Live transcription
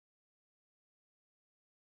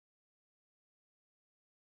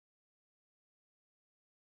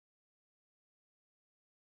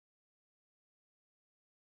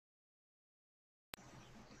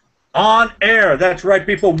On air. That's right,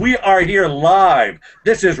 people. We are here live.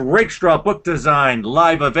 This is Rakestraw Book Design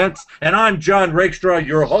Live Events, and I'm John Rakestraw,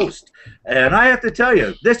 your host. And I have to tell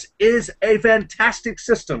you, this is a fantastic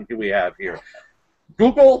system we have here.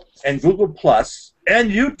 Google and Google Plus and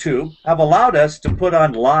YouTube have allowed us to put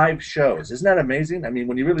on live shows. Isn't that amazing? I mean,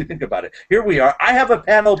 when you really think about it. Here we are. I have a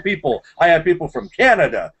panel of people. I have people from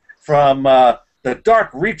Canada, from the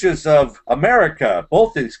dark reaches of America,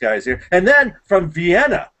 both these guys here, and then from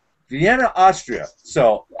Vienna, Austria.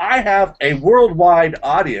 So I have a worldwide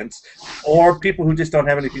audience, or people who just don't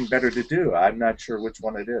have anything better to do. I'm not sure which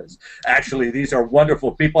one it is. Actually, these are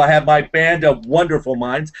wonderful people. I have my band of wonderful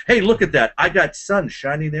minds. Hey, look at that. I got sun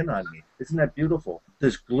shining in on me. Isn't that beautiful?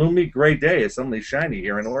 This gloomy gray day is suddenly shiny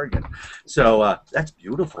here in Oregon. So that's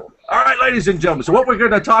beautiful. All right, ladies and gentlemen, so what we're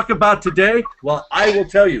going to talk about today, well, I will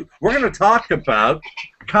tell you. We're going to talk about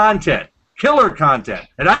content, killer content.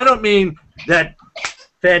 And I don't mean that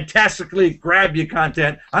fantastically grab you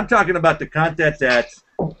content. I'm talking about the content that's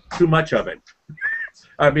too much of it.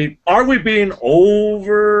 I mean, are we being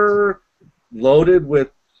overloaded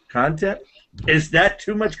with content? Is that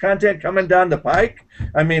too much content coming down the pike?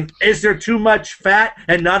 I mean, is there too much fat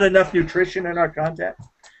and not enough nutrition in our content?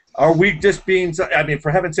 Are we just being, I mean,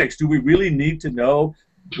 for heaven's sakes, do we really need to know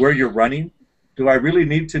where you're running? Do I really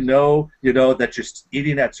need to know, that you're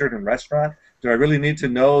eating at a certain restaurant? Do I really need to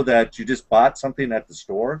know that you just bought something at the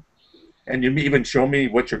store? And you even show me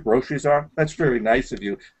what your groceries are? That's very nice of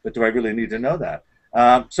you, but do I really need to know that?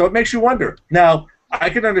 So it makes you wonder. Now, I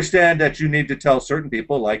can understand that you need to tell certain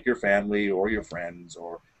people, like your family or your friends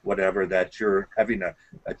or whatever, that you're having a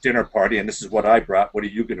dinner party, and this is what I brought. What are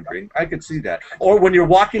you going to bring? I could see that. Or when you're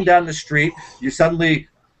walking down the street, you suddenly,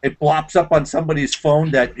 it blops up on somebody's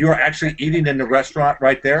phone that you're actually eating in the restaurant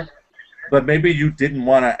right there. But maybe you didn't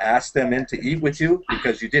want to ask them in to eat with you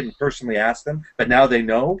because you didn't personally ask them, but now they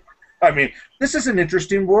know. I mean, this is an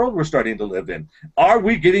interesting world we're starting to live in. Are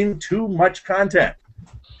we getting too much content?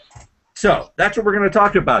 So that's what we're going to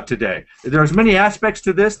talk about today. There's many aspects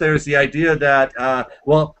to this. There's the idea that,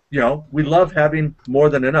 we love having more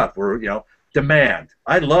than enough. We're, demand.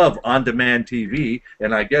 I love on-demand TV,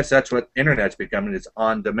 and I guess that's what Internet's becoming, is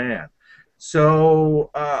on-demand.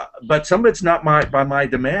 So, but some of it's not by my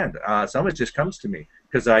demand. Some of it just comes to me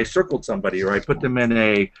because I circled somebody, or I put them in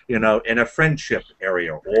a friendship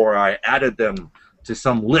area, or I added them to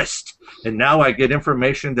some list, and now I get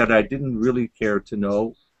information that I didn't really care to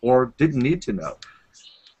know or didn't need to know.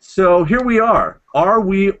 So here we are. Are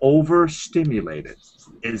we overstimulated?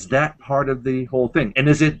 Is that part of the whole thing? And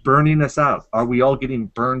is it burning us out? Are we all getting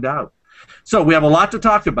burned out? So we have a lot to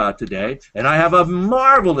talk about today, and I have a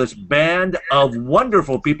marvelous band of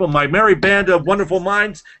wonderful people. My merry band of wonderful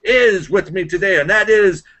minds is with me today, and that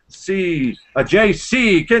is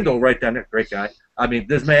J.C. Kendall right down there. Great guy. I mean,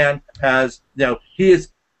 this man has, he is,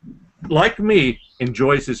 like me,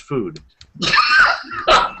 enjoys his food.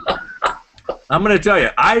 I'm going to tell you,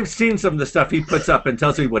 I've seen some of the stuff he puts up and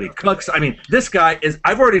tells me what he cooks. I mean, this guy is,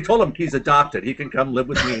 I've already told him he's adopted. He can come live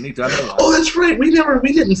with me anytime he wants. Oh, that's right. We didn't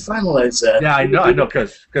finalize that. Yeah, I know,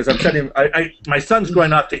 because I'm sending him, my son's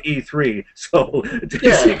going off to E3, so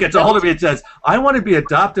he gets a hold of me and says, I want to be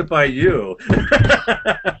adopted by you. And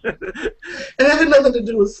it had nothing to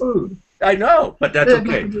do with food. I know, but that's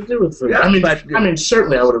okay. Nothing to do with food. Yeah, I mean,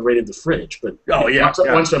 certainly I would have raided the fridge, but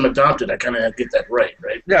once I'm adopted, I kind of get that right?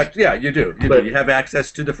 Yeah, you do. You have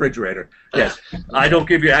access to the refrigerator. Yes, I don't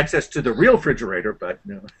give you access to the real refrigerator, but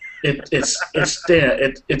no. It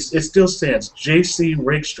still stands. J.C.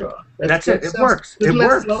 Rakestraw. That's it. It works. It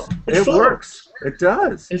works. It works. It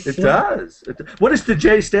does. It does. What does the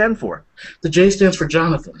J stand for? The J stands for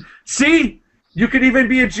Jonathan. See, you could even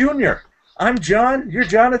be a junior. I'm John, you're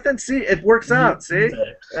Jonathan. See, it works out. See?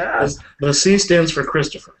 Yeah. The C stands for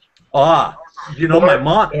Christopher. Ah, my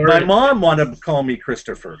mom wanted to call me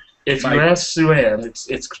Christopher. If you ask Susanne,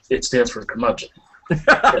 it stands for curmudgeon.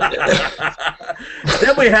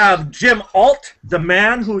 Then we have Jim Ault, the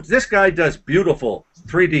man this guy does beautiful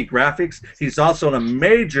 3D graphics. He's also a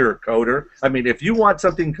major coder. I mean, if you want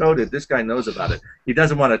something coded, this guy knows about it. He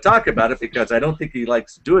doesn't want to talk about it because I don't think he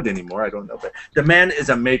likes to do it anymore. I don't know. But the man is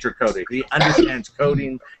a major coder. He understands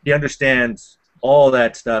coding. He understands all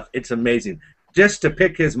that stuff. It's amazing. Just to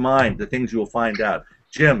pick his mind, the things you'll find out.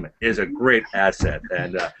 Jim is a great asset.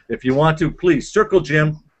 And if you want to, please circle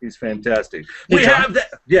Jim. He's fantastic. Hey, we have that.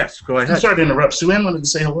 Yes, go ahead. I'm sorry to interrupt. Susanne wanted to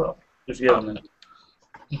say hello, if you have a minute.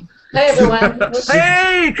 Hi, everyone.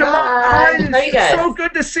 Hey, come on. How are you guys? So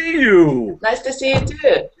good to see you. Nice to see you,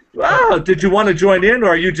 too. Wow. Did you want to join in, or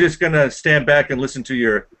are you just going to stand back and listen to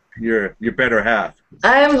your your better half?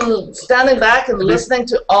 I'm standing back and listening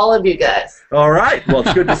to all of you guys. All right. Well,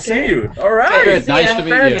 it's good to see you. All right. Good. Nice to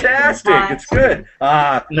meet you. Fantastic. It's good.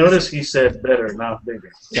 Notice he said better, not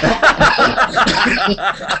bigger.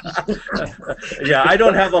 Yeah, I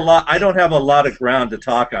don't have a lot. I don't have a lot of ground to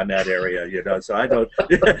talk on that area, you know. So I don't.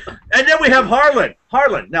 And then we have Harlan.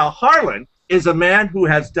 Harlan. Now, Harlan is a man who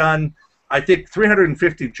has done, I think,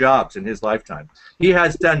 350 jobs in his lifetime. He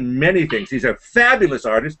has done many things. He's a fabulous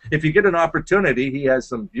artist. If you get an opportunity, he has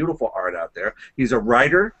some beautiful art out there. He's a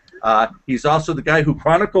writer. He's also the guy who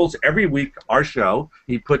chronicles every week our show.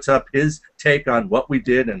 He puts up his take on what we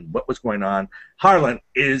did and what was going on. Harlan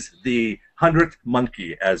is the 100th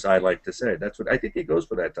monkey, as I like to say. That's what I think he goes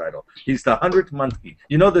for that title. He's the 100th monkey.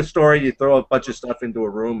 You know the story, you throw a bunch of stuff into a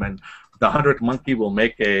room and the 100th monkey will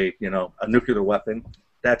make a nuclear weapon.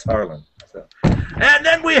 That's Harlan. So. And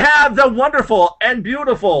then we have the wonderful and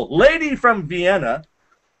beautiful lady from Vienna,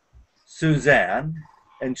 Susanne,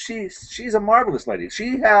 and she's a marvelous lady.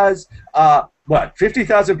 She has what,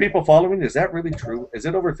 50,000 people following? Is that really true? Is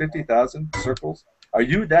it over 50,000 circles? Are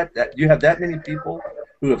you that you have that many people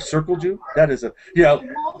who have circled you? That is a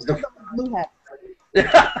Most of them blue hats.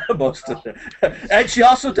 most of them. And she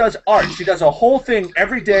also does art. She does a whole thing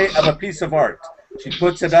every day of a piece of art. She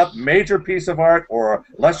puts it up, major piece of art or a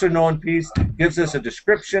lesser known piece, gives us a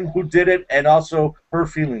description, who did it, and also her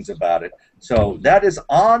feelings about it. So that is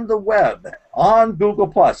on the web, on Google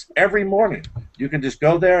Plus, every morning. You can just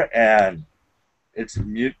go there and it's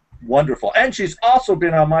wonderful. And she's also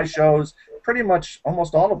been on my shows, pretty much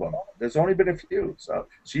almost all of them. There's only been a few. So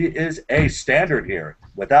she is a standard here.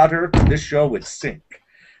 Without her, this show would sink.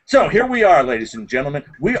 So here we are, ladies and gentlemen.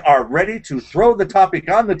 We are ready to throw the topic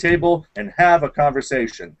on the table and have a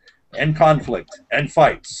conversation and conflict and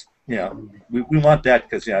fights. You know, we want that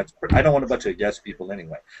because I don't want a bunch of yes people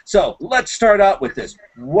anyway. So let's start out with this.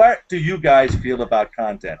 What do you guys feel about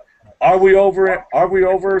content? Are we over it? Are we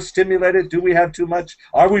overstimulated? Do we have too much?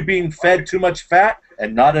 Are we being fed too much fat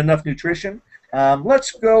and not enough nutrition?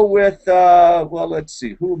 Let's go with, well, let's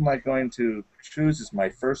see. Who am I going to choose as my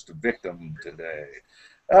first victim today?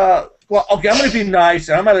 Well, okay, I'm going to be nice.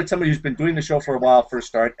 I'm going to let somebody who's been doing the show for a while first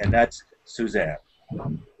start, and that's Susanne.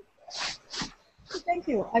 Thank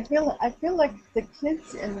you. I feel like the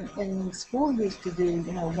kids in school used to do,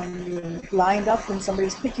 when you're lined up and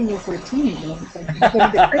somebody's picking you for a team. It's like, you're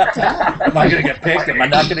going to get picked. Am I going to get picked? Am I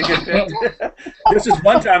not going to get picked? This is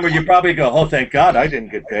one time where you probably go, oh, thank God I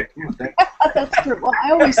didn't get picked. That's true. Well,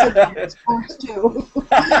 I always said that in sports, too.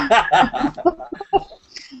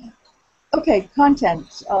 Okay,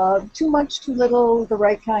 content. Too much, too little, the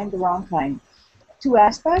right kind, the wrong kind. Two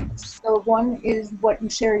aspects. So one is what you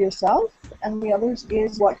share yourself, and the other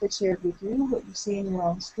is what gets shared with you, what you see in your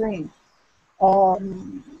own screen.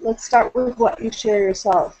 Let's start with what you share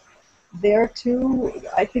yourself. There too,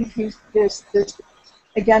 I think there's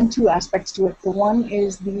again two aspects to it. The one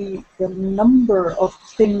is the number of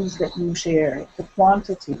things that you share, the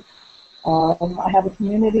quantity. I have a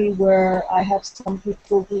community where I have some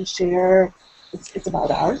people who share, it's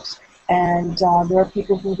about art, and there are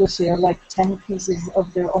people who will share like 10 pieces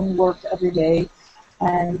of their own work every day,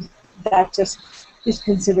 and that just is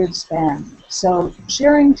considered spam. So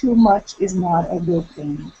sharing too much is not a good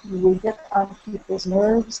thing. You will get on people's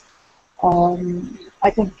nerves.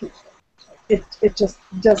 I think it just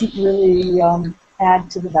doesn't really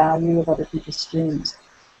add to the value of other people's streams.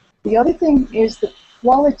 The other thing is the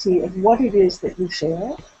quality of what it is that you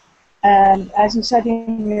share. And as you said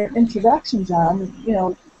in your introduction, John,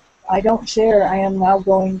 I don't share. I am now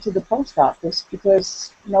going to the post office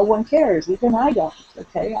because no one cares. Even I don't.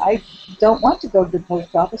 Okay, I don't want to go to the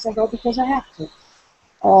post office. I go because I have to.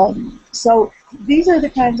 So these are the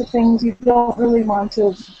kinds of things you don't really want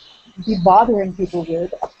to be bothering people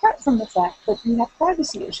with, apart from the fact that you have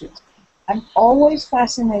privacy issues. I'm always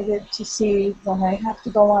fascinated to see when I have to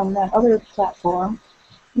go on that other platform,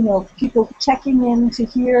 people checking in to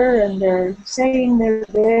hear, and they're saying they're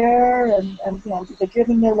there, and they're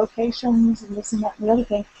giving their locations and this and that and the other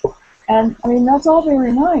thing. And I mean, that's all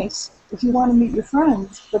very nice if you want to meet your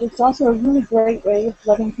friends, but it's also a really great way of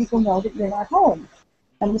letting people know that you're not home.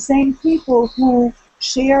 And the same people who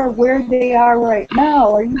share where they are right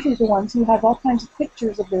now are usually the ones who have all kinds of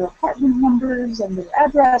pictures of their apartment numbers and their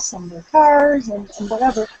address and their cars and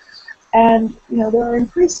whatever. And there are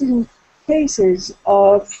increasing cases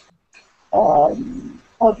of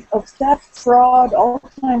theft, fraud, all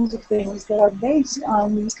kinds of things that are based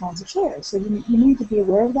on these kinds of shares. So you need to be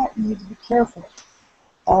aware of that. You need to be careful.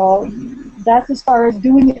 That's as far as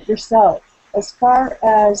doing it yourself. As far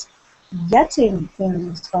as getting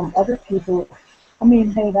things from other people, I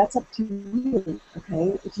mean, hey, that's up to you,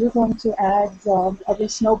 okay? If you're going to add every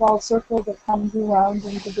snowball circle that comes around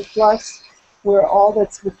into the plus, where all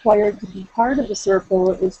that's required to be part of the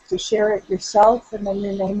circle is to share it yourself, and then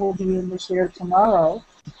your name will be in the share tomorrow,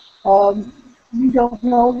 you don't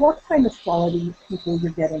know what kind of quality people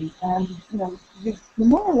you're getting. And, you know, you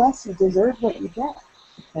more or less you deserve what you get,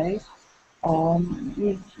 okay?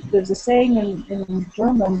 There's a saying in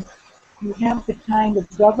German, you have the kind of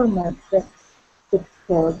government that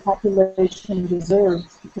the population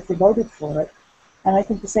deserves because they voted for it. And I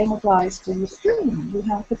think the same applies to your stream. You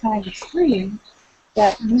have the kind of stream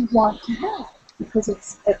that you want to have because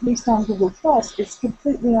it's, at least on Google Plus, it's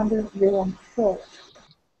completely under your own control.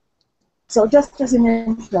 So just as an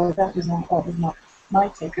intro, that was not my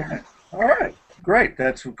take on it. All right. Great,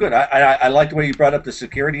 that's good. I like the way you brought up the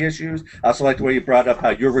security issues. I also like the way you brought up how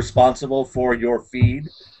you're responsible for your feed.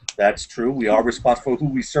 That's true. We are responsible for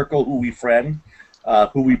who we circle, who we friend,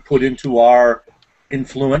 who we put into our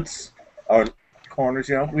influence, our corners.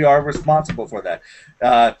 You know, we are responsible for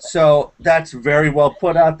that. So that's very well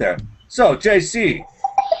put out there. So, JC,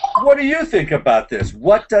 what do you think about this?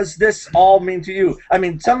 What does this all mean to you? I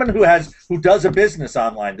mean, someone who does a business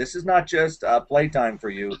online, this is not just playtime for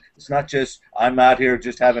you. It's not just I'm out here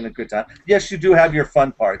just having a good time. Yes, you do have your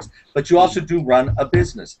fun parts, but you also do run a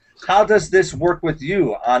business. How does this work with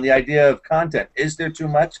you on the idea of content? Is there too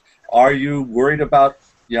much? Are you worried about,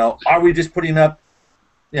 you know, are we just putting up,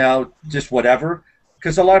 you know, just whatever?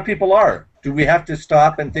 Because a lot of people are. Do we have to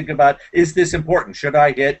stop and think about, is this important? Should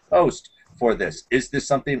I hit post for this? Is this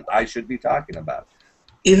something I should be talking about?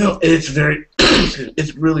 You know, it's very,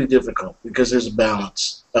 it's really difficult because there's a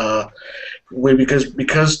balance.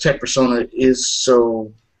 Because Tech Persona is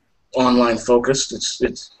so online focused,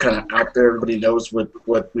 it's kind of out there. Everybody knows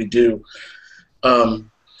what we do.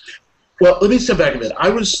 Well, let me step back a bit. I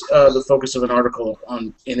was the focus of an article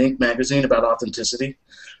in Inc. magazine about authenticity,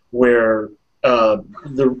 where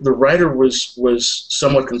the writer was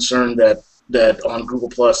somewhat concerned that on Google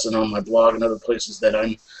Plus and on my blog and other places that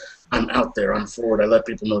I'm out there, I'm forward, I let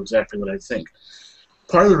people know exactly what I think.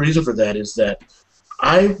 Part of the reason for that is that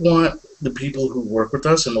I want the people who work with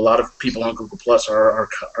us, and a lot of people on Google Plus are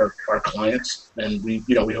our clients, and we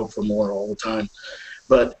hope for more all the time.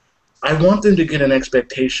 But I want them to get an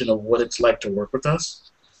expectation of what it's like to work with us.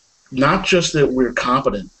 Not just that we're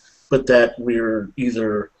competent, but that we're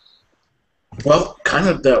either, well, kind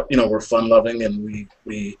of that, you know, we're fun-loving and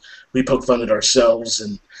we poke fun at ourselves,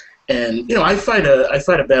 and you know, I fight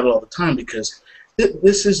a battle all the time because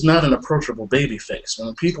this is not an approachable baby face.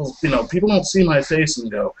 When people don't see my face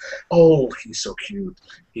and go, oh, he's so cute,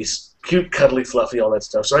 he's cute, cuddly, fluffy, all that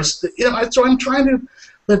stuff. So so I'm trying to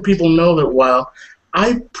let people know that while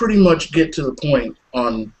I pretty much get to the point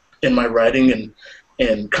in my writing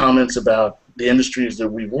and comments about the industries that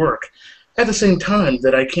we work, at the same time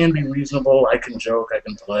that I can be reasonable, I can joke, I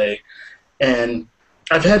can play. And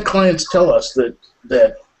I've had clients tell us that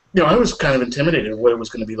you know, I was kind of intimidated what it was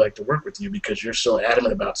going to be like to work with you because you're so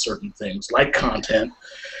adamant about certain things like content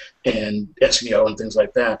and SEO and things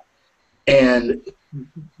like that. And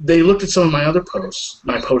they looked at some of my other posts,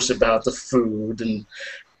 my posts about the food and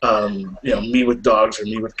you know, me with dogs or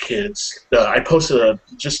me with kids. I posted I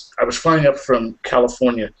was flying up from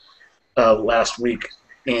California last week,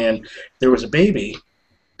 and there was a baby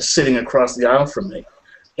sitting across the aisle from me,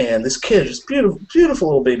 and this kid, this beautiful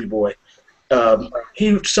little baby boy,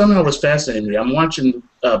 he somehow was fascinating me. I'm watching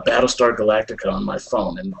Battlestar Galactica on my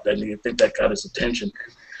phone, and I think that got his attention.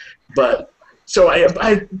 But so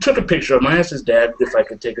I took a picture of him. I asked his dad if I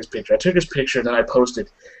could take his picture. I took his picture, and then I posted,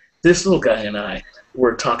 this little guy and I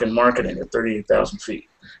were talking marketing at 38,000 feet.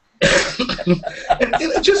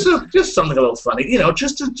 and just something a little funny, you know, and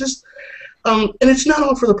it's not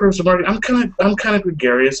all for the purpose of marketing. I'm kind of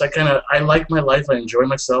gregarious. I like my life. I enjoy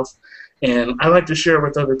myself, and I like to share it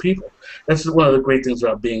with other people. That's one of the great things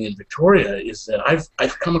about being in Victoria is that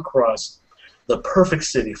I've come across the perfect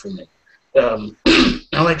city for me.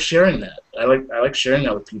 I like sharing that. I like sharing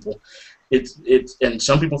that with people. And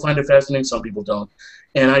some people find it fascinating, some people don't.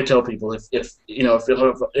 And I tell people if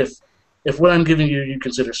what I'm giving you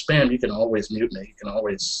consider spam, you can always mute me. You can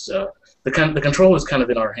always the control is kind of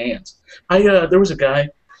in our hands. There was a guy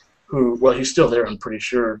who, well, he's still there, I'm pretty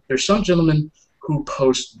sure. There's some gentleman who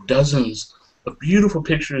posts dozens of beautiful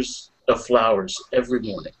pictures of flowers every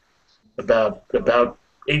morning, about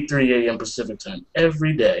 8:30 a.m. Pacific time,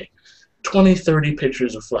 every day, 20, 30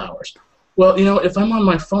 pictures of flowers. Well, you know, if I'm on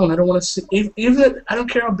my phone, I don't want to see, even I don't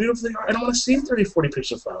care how beautiful they are, I don't want to see 30, 40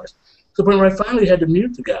 pictures of flowers. To the point where I finally had to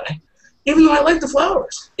mute the guy, even though I like the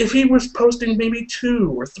flowers. If he was posting maybe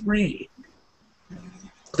 2 or 3,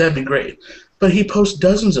 that'd be great. but he posts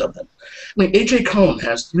dozens of them. I mean, AJ Cohn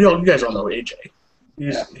has. You guys all know AJ.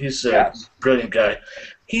 He's a brilliant guy.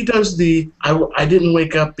 He does I didn't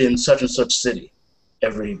wake up in such and such city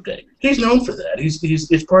every day. He's known for that.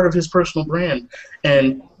 It's part of his personal brand,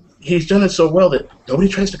 and he's done it so well that nobody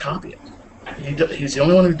tries to copy it. He's the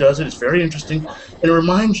only one who does it. It's very interesting, and it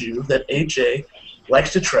reminds you that AJ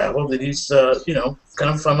likes to travel. That he's kind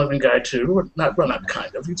of a fun-loving guy too. Or not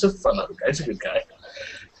kind of. He's a fun-loving guy. He's a good guy.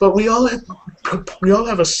 But we all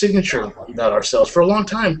have a signature about ourselves. For a long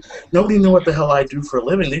time, nobody knew what the hell I do for a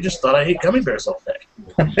living. They just thought I ate gummy bears all day.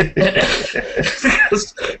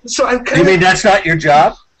 You mean that's not your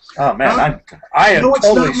job? Oh man, I am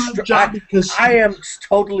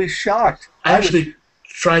totally shocked. I actually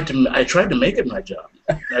tried to make it my job.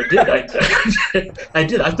 I did. I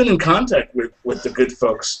did. I've been in contact with the good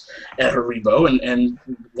folks at Haribo and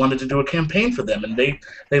wanted to do a campaign for them. And they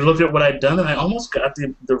looked at what I'd done, and I almost got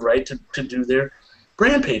the right to do their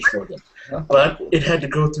brand page for them. But it had to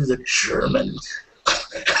go through the Germans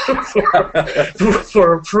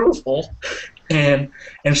for approval. And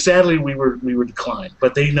sadly, we were declined.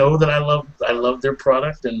 But they know that I love their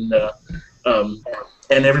product, and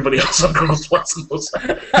everybody else on Google Plus knows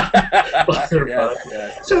their product.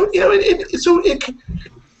 Yeah. So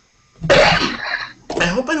I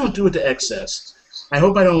hope I don't do it to excess. I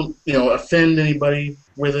hope I don't offend anybody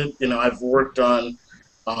with it. I've worked on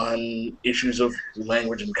issues of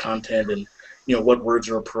language and content, and what words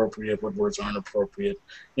are appropriate, what words aren't appropriate.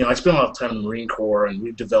 I spent a lot of time in the Marine Corps, and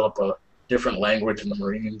we develop a different language in the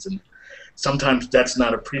Marines, and sometimes that's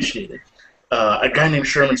not appreciated. A guy named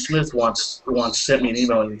Sherman Smith once sent me an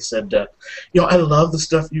email, and he said, I love the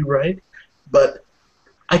stuff you write, but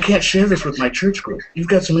I can't share this with my church group. You've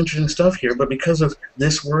got some interesting stuff here, but because of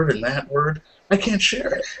this word and that word, I can't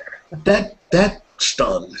share it. That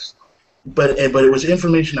stung, but it was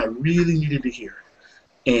information I really needed to hear,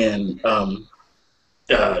 and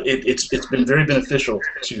it's been very beneficial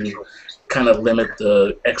to kind of limit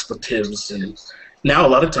the expletives. And now a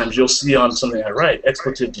lot of times you'll see on something I write,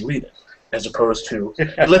 expletive deleted, as opposed to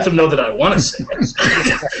let them know that I want to say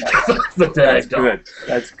it. But That's good.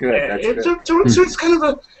 That's good. So it's kind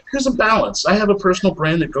of there's a balance. I have a personal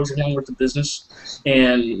brand that goes along with the business,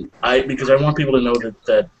 and because I want people to know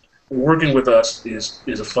that working with us is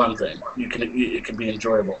a fun thing. It can be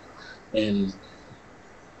enjoyable, and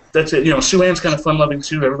that's it. Susanne's kind of fun-loving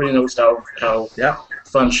too. Everybody knows how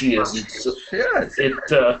fun she is. And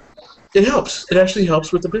so it helps. It actually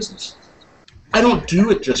helps with the business. I don't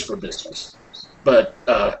do it just for business, but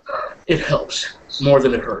it helps more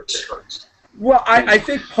than it hurts. Well, I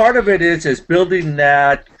think part of it is building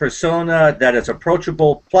that persona that is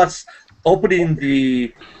approachable, plus opening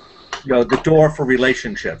the door for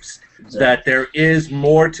relationships. Exactly. That there is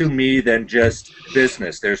more to me than just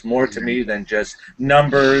business. There's more to me than just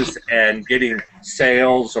numbers and getting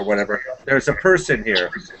sales or whatever. There's a person here.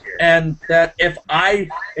 And that if I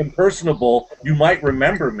am personable, you might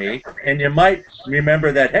remember me, and you might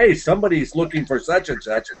remember that, hey, somebody's looking for such and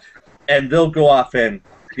such, and they'll go off and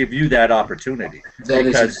give you that opportunity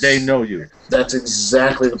because they know you. That's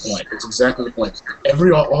exactly the point. It's exactly the point.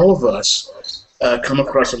 All of us come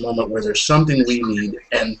across a moment where there's something we need,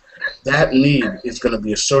 and that need is going to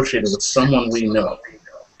be associated with someone we know.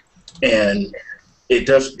 And it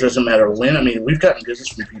doesn't matter when. I mean, we've gotten business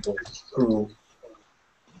from people who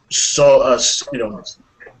saw us,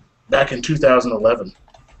 back in 2011,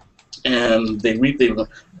 and they you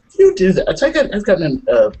do that. I've gotten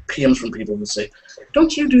PMs from people who say,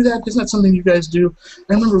 don't you do that? Isn't that something you guys do?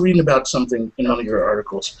 I remember reading about something in one of your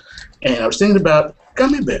articles, and I was thinking about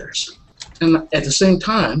gummy bears, and at the same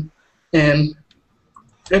time, and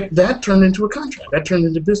that turned into a contract. That turned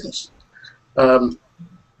into business.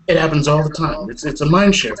 It happens all the time. It's a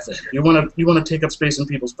mind share thing. You want to take up space in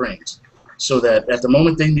people's brains, so that at the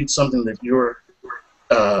moment they need something that you're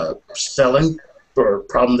selling or a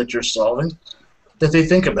problem that you're solving, that they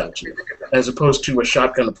think about you, as opposed to a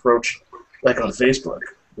shotgun approach like on Facebook,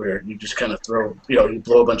 where you just kind of you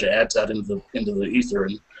blow a bunch of ads out into the ether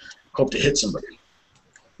and hope to hit somebody.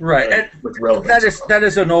 Right, with relevance. That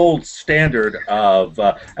is an old standard of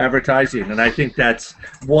advertising, and I think that's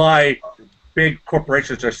why big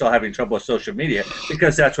corporations are still having trouble with social media,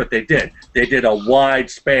 because that's what they did. They did a wide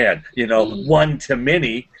span, one to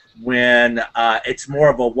many, when it's more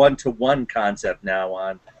of a one-to-one concept now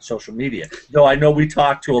on social media. Though I know we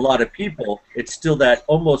talk to a lot of people, it's still that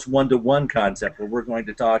almost one-to-one concept where we're going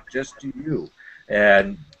to talk just to you,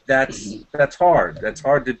 and that's hard. That's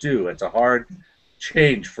hard to do. It's a hard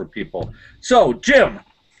change for people. So, Jim.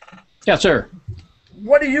 Yes, sir.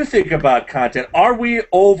 what do you think about content? Are we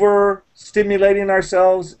overstimulating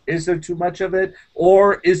ourselves? Is there too much of it,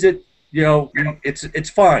 or is it, it's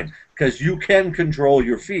fine because you can control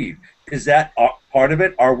your feed? Is that part of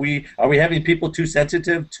it? Are we having people too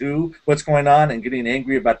sensitive to what's going on and getting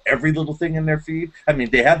angry about every little thing in their feed? I mean,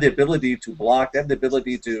 they have the ability to block, they have the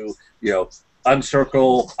ability to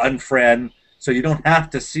uncircle, unfriend, so you don't have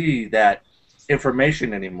to see that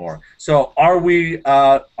information anymore. So are we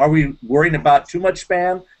worrying about too much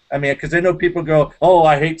spam? I mean, because I know people go, "Oh,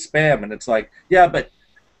 I hate spam," and it's like, yeah, but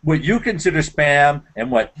what you consider spam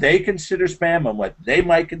and what they consider spam and what they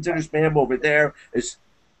might consider spam over there is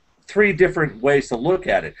three different ways to look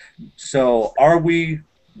at it. So are we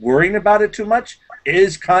worrying about it too much?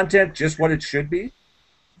 Is content just what it should be?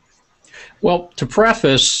 Well, to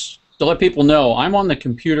preface, to let people know, I'm on the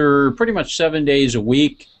computer pretty much 7 days a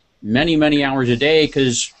week, many, many hours a day,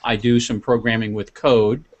 because I do some programming with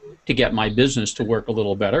code to get my business to work a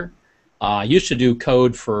little better. I used to do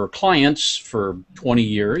code for clients for 20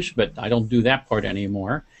 years, but I don't do that part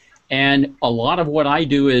anymore. And a lot of what I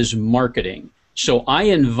do is marketing. So I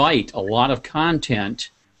invite a lot of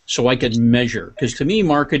content so I can measure. Because to me,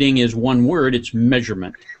 marketing is one word, it's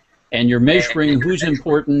measurement. And you're measuring who's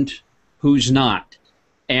important, who's not.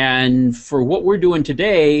 And for what we're doing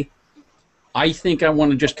today, I think I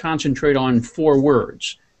want to just concentrate on 4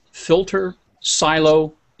 words: filter,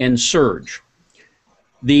 silo, and surge.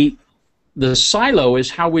 The silo is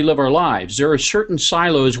how we live our lives. There are certain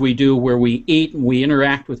silos we do where we eat and we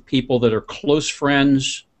interact with people that are close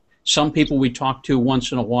friends. Some people we talk to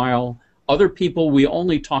once in a while. Other people we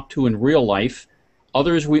only talk to in real life.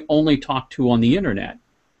 Others we only talk to on the internet.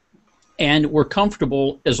 And we're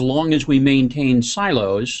comfortable as long as we maintain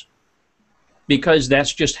silos, because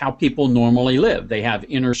that's just how people normally live. They have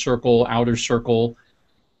inner circle, outer circle,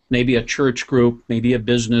 maybe a church group, maybe a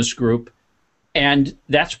business group. And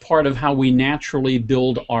that's part of how we naturally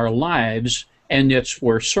build our lives, and it's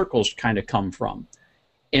where circles kind of come from.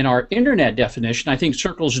 In our internet definition, I think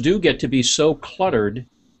circles do get to be so cluttered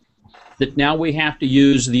that now we have to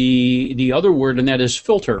use the other word, and that is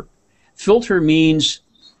filter. Filter means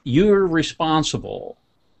you're responsible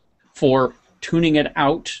for tuning it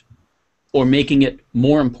out or making it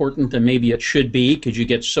more important than maybe it should be, because you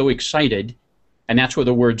get so excited. And that's where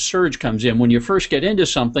the word surge comes in. When you first get into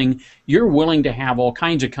something, you're willing to have all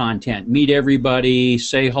kinds of content, meet everybody,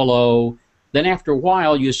 say hello. Then after a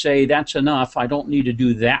while, you say, that's enough. I don't need to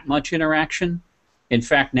do that much interaction. In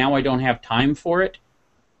fact, now I don't have time for it.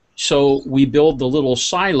 So we build the little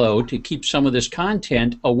silo to keep some of this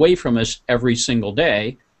content away from us every single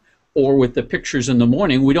day. Or with the pictures in the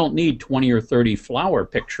morning, we don't need 20 or 30 flower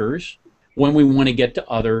pictures when we want to get to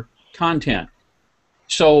other content.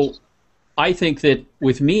 So I think that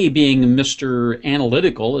with me being Mr.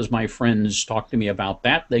 Analytical, as my friends talk to me about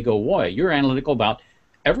that, they go, boy, you're analytical about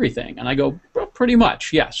everything. And I go, well, pretty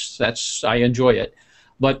much, yes, I enjoy it.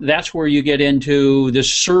 But that's where you get into this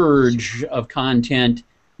surge of content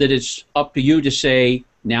that it's up to you to say,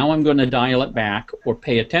 now I'm going to dial it back or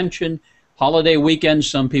pay attention. Holiday weekends,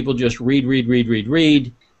 some people just read.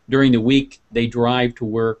 During the week, they drive to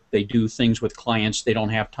work, they do things with clients, they don't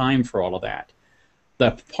have time for all of that.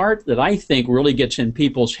 The part that I think really gets in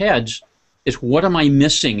people's heads is, what am I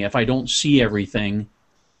missing if I don't see everything?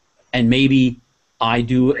 And maybe I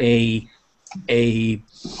do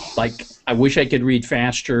like, I wish I could read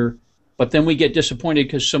faster, but then we get disappointed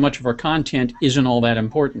because so much of our content isn't all that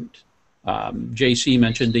important. JC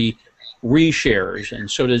mentioned the reshares, and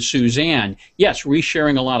so did Suzanne. Yes,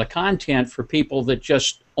 resharing a lot of content for people that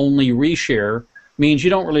just only reshare means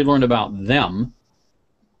you don't really learn about them.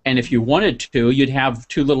 And if you wanted to, you'd have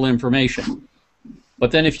too little information.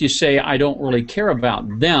 But then if you say, I don't really care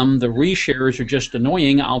about them, the reshares are just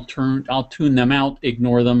annoying, I'll tune them out,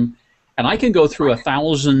 ignore them. And I can go through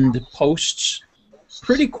 1,000 posts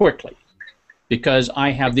pretty quickly because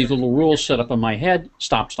I have these little rules set up in my head: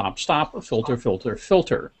 stop, filter, filter,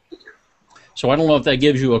 filter. So I don't know if that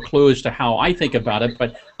gives you a clue as to how I think about it,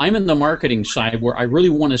 but I'm in the marketing side where I really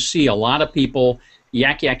want to see a lot of people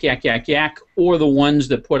yak, or the ones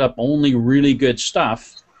that put up only really good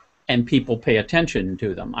stuff and people pay attention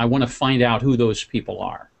to them. I want to find out who those people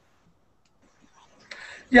are.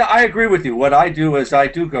 Yeah, I agree with you. What I do is I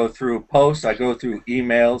do go through posts, I go through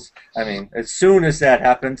emails. I mean, as soon as that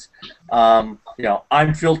happens, I'm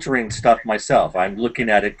filtering stuff myself. I'm looking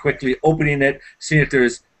at it quickly, opening it, seeing if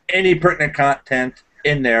there's any pertinent content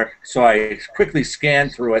in there. So I quickly scan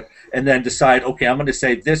through it and then decide, okay, I'm going to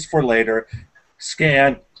save this for later.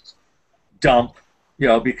 Scan, dump, You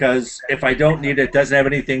know, because if I don't need it, doesn't have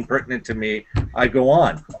anything pertinent to me, I go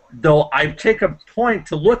on. Though I take a point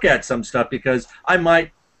to look at some stuff because I might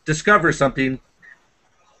discover something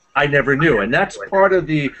I never knew. And that's part of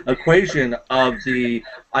the equation of the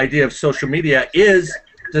idea of social media is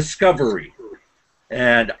discovery.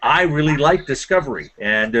 And I really like discovery.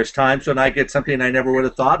 And there's times when I get something I never would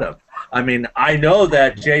have thought of. I mean, I know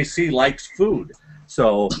that JC likes food.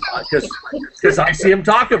 So, because I see him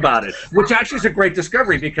talk about it, which actually is a great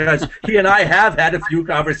discovery because he and I have had a few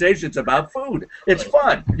conversations about food. It's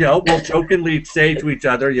fun. You know, we'll jokingly say to each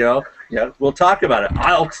other, you know, we'll talk about it.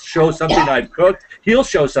 I'll show something I've cooked. He'll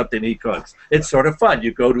show something he cooks. It's sort of fun.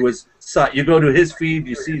 You go to his site, you go to his feed,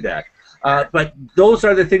 you see that. But those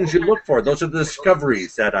are the things you look for. Those are the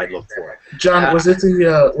discoveries that I look for. John, was it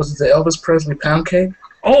the Elvis Presley pound cake?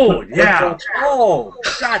 Oh yeah! Oh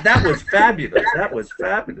God, that was fabulous. That was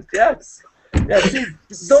fabulous. Yes. Yeah. See,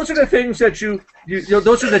 those are the things that you know.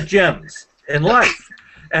 Those are the gems in life.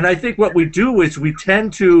 And I think what we do is we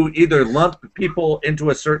tend to either lump people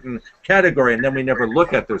into a certain category and then we never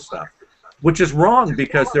look at their stuff, which is wrong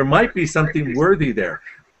because there might be something worthy there.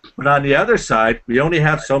 But on the other side, we only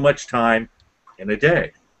have so much time in a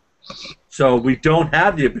day. So we don't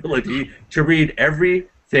have the ability to read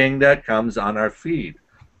everything that comes on our feed.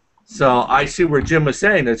 So I see where Jim was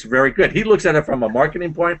saying it's very good. He looks at it from a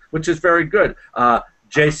marketing point, which is very good.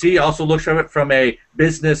 JC also looks at it from a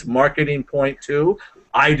business marketing point too.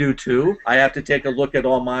 I do too. I have to take a look at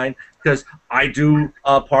all mine because I do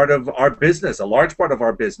a part of our business, a large part of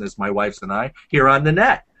our business, my wife's and I, here on the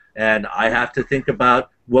net. And I have to think about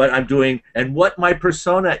what I'm doing and what my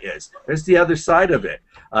persona is. There's the other side of it,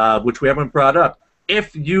 which we haven't brought up.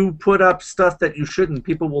 If you put up stuff that you shouldn't,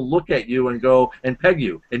 people will look at you and go and peg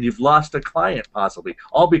you, and you've lost a client possibly,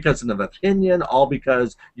 all because of an opinion, all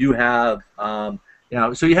because you have, you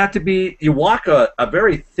know, so you have to be, you walk a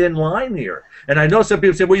very thin line here. And I know some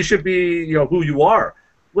people say, well, you should be, you know, who you are.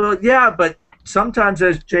 Well, yeah, but sometimes,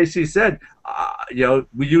 as JC said, you know,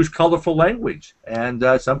 we use colorful language, and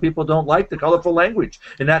some people don't like the colorful language,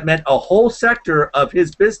 and that meant a whole sector of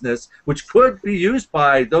his business, which could be used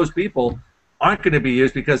by those people, aren't going to be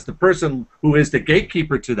used because the person who is the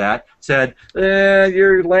gatekeeper to that said,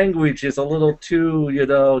 your language is a little too, you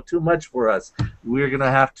know, too much for us. We're going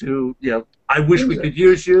to have to, you know, I wish we could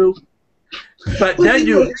use you. But well, then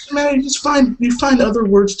you just find other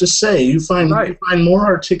words to say. You find more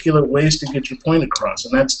articulate ways to get your point across,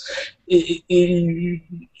 and that's it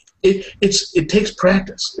takes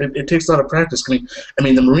practice. It takes a lot of practice. I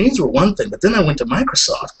mean, the Marines were one thing, but then I went to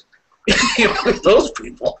Microsoft. You know, with those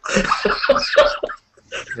people.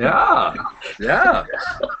 Yeah, yeah.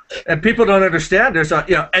 And people don't understand. There's a,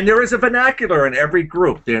 you know, and there is a vernacular in every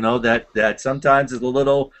group, you know, that sometimes is a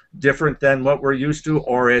little different than what we're used to,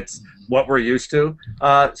 or it's what we're used to.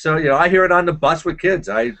 So, you know, I hear it on the bus with kids.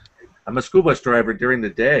 I'm a school bus driver during the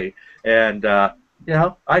day, and you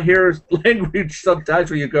know, I hear language sometimes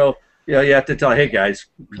where you go, you know, you have to tell, hey guys,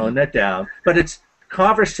 tone that down. But it's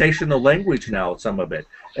conversational language now, some of it.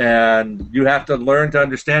 And you have to learn to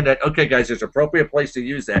understand that, okay, guys, there's an appropriate place to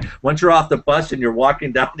use that. Once you're off the bus and you're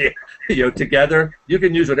walking down there, you know, together, you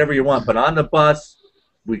can use whatever you want. But on the bus,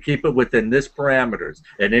 we keep it within this parameters.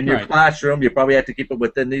 And in your classroom, you probably have to keep it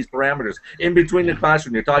within these parameters. In between the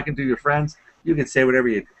classroom, you're talking to your friends, you can say whatever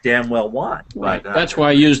you damn well want. Right. But, that's why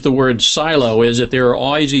I use the word silo, is that there are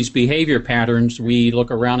always these behavior patterns. We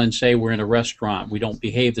look around and say we're in a restaurant. We don't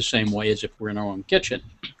behave the same way as if we're in our own kitchen.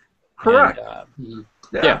 Correct. And,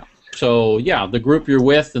 yeah. So, yeah, the group you're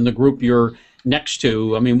with and the group you're next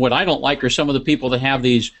to, I mean, what I don't like are some of the people that have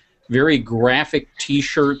these very graphic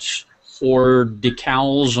T-shirts or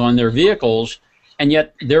decals on their vehicles, and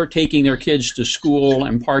yet they're taking their kids to school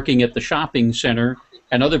and parking at the shopping center,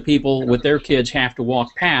 and other people with their kids have to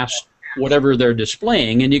walk past whatever they're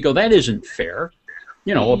displaying, and you go, that isn't fair.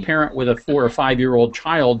 You know, a parent with a 4 or 5-year-old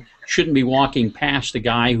child shouldn't be walking past a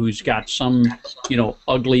guy who's got some, you know,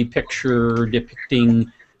 ugly picture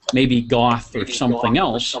depicting maybe goth or something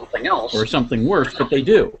else or something worse, but they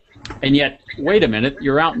do. And yet, wait a minute,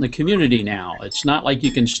 you're out in the community now. It's not like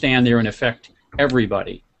you can stand there and affect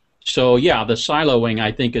everybody. So, yeah, the siloing,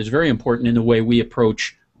 I think, is very important in the way we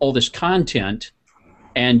approach all this content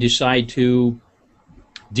and decide to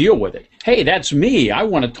deal with it. Hey, that's me. I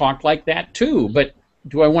want to talk like that too, but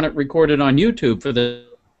do I want it recorded on YouTube for the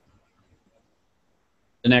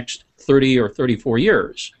next 30 or 34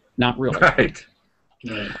 years? Not really. Right.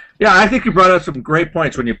 Yeah, I think you brought up some great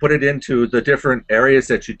points when you put it into the different areas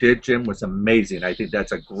that you did. Jim, was amazing. I think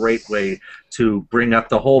that's a great way to bring up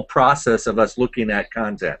the whole process of us looking at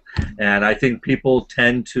content. And I think people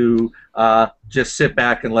tend to just sit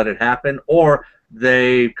back and let it happen, or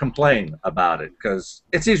they complain about it because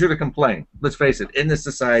it's easier to complain. Let's face it, in this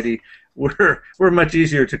society, we're much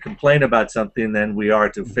easier to complain about something than we are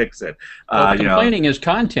to fix it. Well, complaining is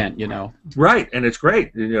content, you know. Right, and it's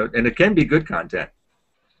great, you know, and it can be good content.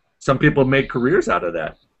 Some people make careers out of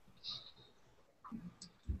that.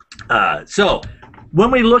 So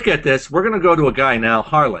when we look at this, we're going to go to a guy now,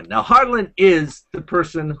 Harlan. Now, Harlan is the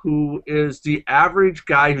person who is the average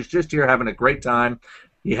guy who's just here having a great time.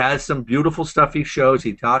 He has some beautiful stuff he shows.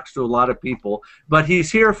 He talks to a lot of people, but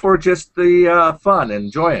he's here for just the fun and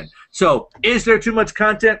enjoying. So is there too much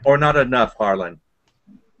content or not enough, Harlan?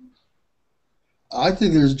 I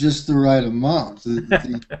think there's just the right amount.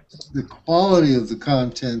 The quality of the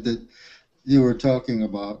content that you were talking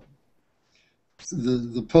about,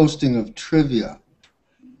 the posting of trivia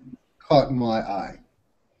caught my eye.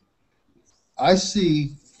 I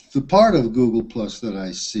see the part of Google Plus that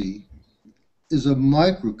I see is a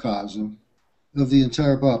microcosm of the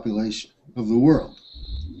entire population of the world.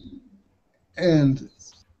 And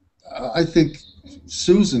I think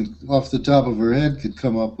Susan, off the top of her head, could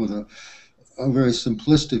come up with a very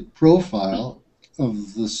simplistic profile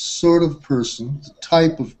of the sort of person, the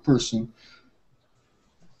type of person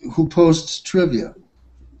who posts trivia.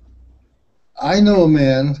 I know a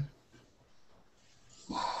man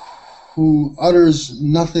who utters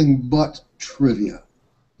nothing but trivia.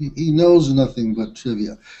 He knows nothing but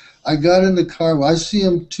trivia. I got in the car. I see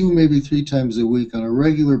him 2, maybe 3 times a week on a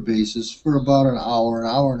regular basis for about an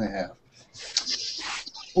hour and a half.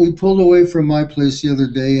 We pulled away from my place the other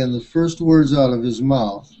day, and the first words out of his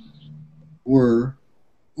mouth were,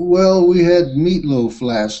 "Well, we had meatloaf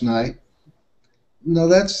last night." Now,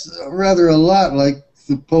 that's rather a lot like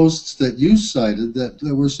the posts that you cited that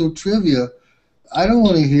were so trivia. I don't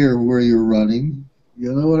want to hear where you're running.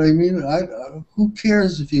 You know what I mean? Who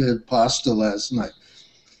cares if you had pasta last night?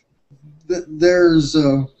 There's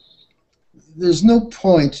no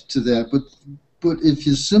point to that, but if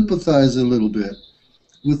you sympathize a little bit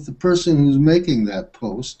with the person who's making that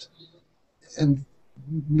post, and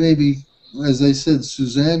maybe, as I said,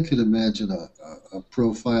 Susanne could imagine a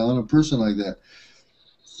profile on a person like that.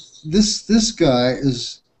 This guy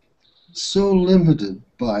is so limited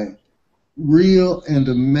by real and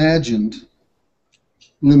imagined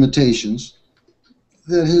limitations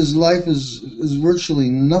that his life is virtually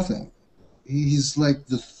nothing. He's like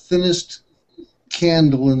the thinnest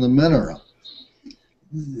candle in the menorah.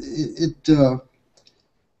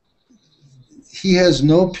 He has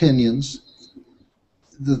no opinions.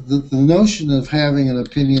 The notion of having an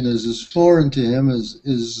opinion is as foreign to him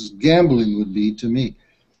as gambling would be to me.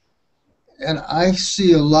 And I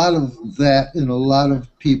see a lot of that in a lot of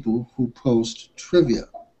people who post trivia.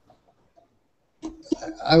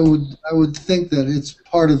 I would think that it's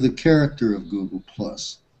part of the character of Google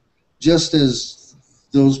Plus, just as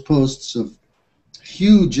those posts of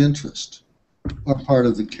huge interest are part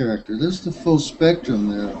of the character. There's the full spectrum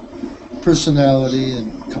there, personality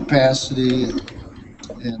and capacity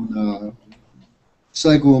and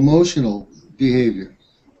psycho-emotional behavior.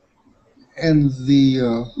 And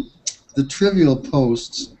the trivial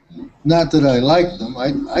posts, not that I like them,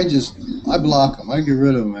 I block them, I get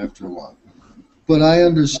rid of them after a while. But I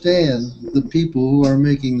understand the people who are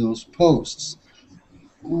making those posts.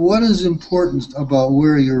 What is important about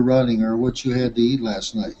where you're running or what you had to eat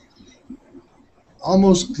last night?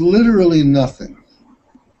 Almost literally nothing.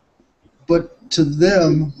 But to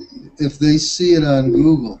them, if they see it on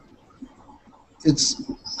Google, it's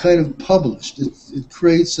kind of published. It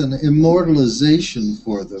creates an immortalization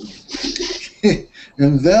for them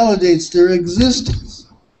and validates their existence.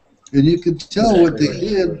 And you could tell what they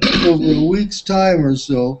did over a week's time or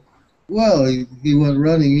so. Well, he went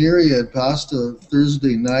running here. He had pasta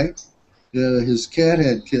Thursday night. His cat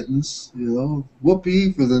had kittens. You know,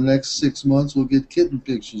 whoopee, for the next 6 months we'll get kitten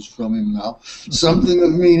pictures from him now. Something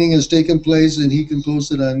of meaning has taken place, and he can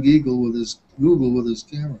post it on Google with his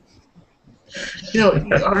camera. You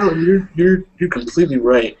know, you're completely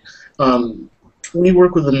right. We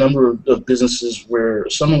work with a number of businesses where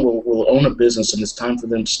someone will own a business, and it's time for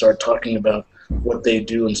them to start talking about what they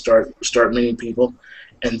do and start meeting people,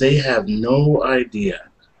 and they have no idea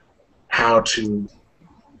how to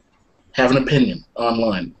have an opinion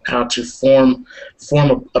online, how to form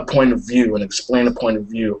a point of view and explain a point of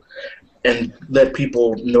view, and let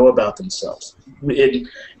people know about themselves. And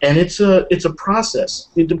it's a process.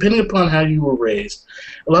 Depending upon how you were raised,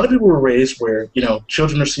 a lot of people were raised where, you know,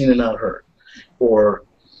 children are seen and not heard, or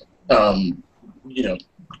you know,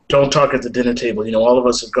 don't talk at the dinner table. You know, all of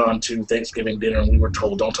us have gone to Thanksgiving dinner and we were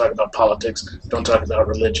told don't talk about politics, don't talk about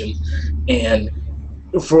religion. And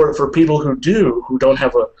for people who don't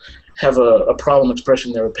have have a problem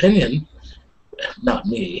expressing their opinion, not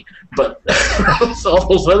me, but all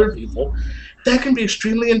those other people, that can be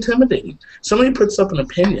extremely intimidating. Somebody puts up an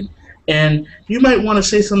opinion, and you might want to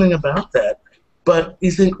say something about that, but you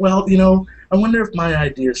think, well, you know, I wonder if my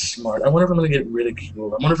idea is smart. I wonder if I'm going to get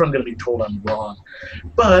ridiculed. I wonder if I'm going to be told I'm wrong.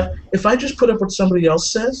 But if I just put up what somebody else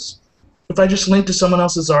says, if I just link to someone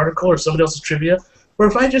else's article or somebody else's trivia, or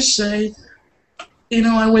if I just say, you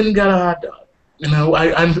know, I went and got a hot dog. You know,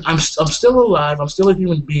 I'm still alive. I'm still a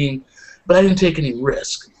human being, but I didn't take any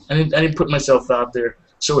risk. I didn't put myself out there,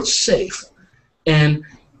 so it's safe. And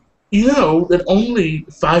you know that only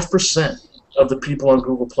 5% of the people on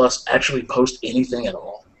Google Plus actually post anything at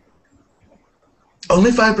all. Only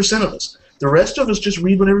 5% of us. The rest of us just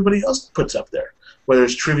read what everybody else puts up there, whether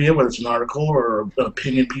it's trivia, whether it's an article or an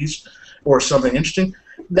opinion piece or something interesting.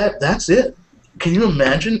 That's it. Can you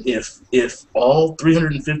imagine if all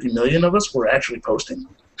 350 million of us were actually posting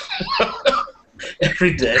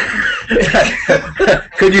every day?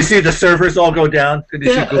 Could you see the servers all go down? Could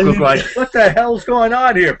you see Google going, what the hell's going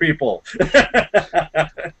on here, people?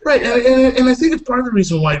 Right, and I think it's part of the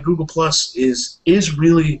reason why Google Plus is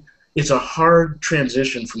really, it's a hard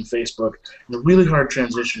transition from Facebook and a really hard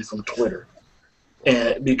transition from Twitter,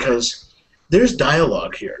 and because there's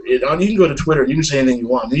dialogue here. You can go to Twitter and you can say anything you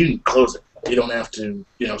want, and you can close it. You don't have to,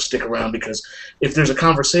 you know, stick around, because if there's a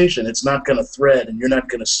conversation, it's not going to thread, and you're not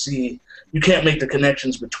going to see. You can't make the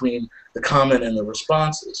connections between the comment and the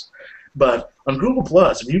responses. But on Google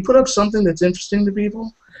Plus, if you put up something that's interesting to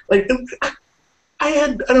people, like I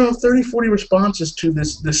had, I don't know, 30, 40 responses to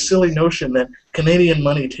this silly notion that Canadian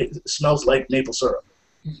money smells like maple syrup.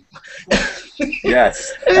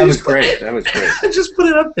 Yes, that was great. That was great. I just put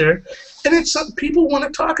it up there, and it's people want to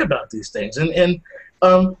talk about these things, and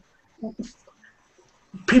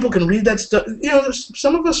people can read that stuff. You know,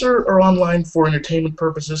 some of us are online for entertainment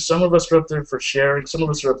purposes. Some of us are up there for sharing. Some of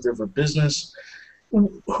us are up there for business.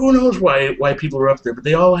 Who knows why people are up there? But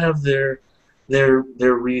they all have their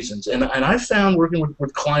reasons. And I found working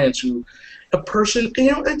with clients who, a person,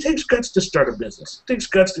 you know, it takes guts to start a business. It takes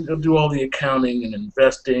guts to go do all the accounting and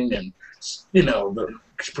investing and, you know, the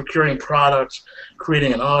procuring products,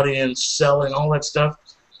 creating an audience, selling, all that stuff.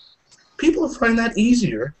 People find that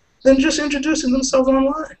easier than just introducing themselves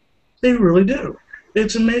online. They really do.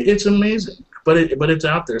 It's amazing, but it's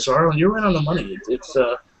out there. So Harlan, you're right on the money.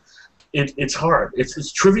 It's hard.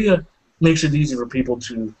 It's trivia makes it easy for people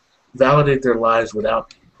to validate their lives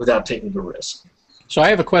without taking the risk. So I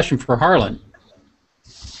have a question for Harlan.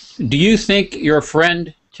 Do you think your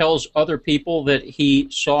friend tells other people that he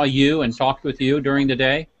saw you and talked with you during the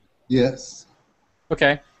day? Yes.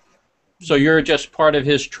 Okay. So you're just part of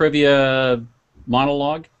his trivia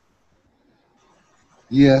monologue?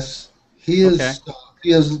 Yes. He is. Okay.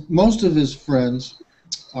 He has most of his friends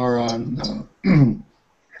are on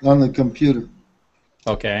on the computer.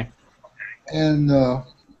 Okay. And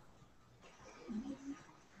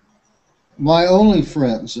my only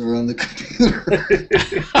friends are on the computer.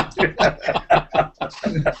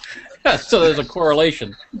 So there's a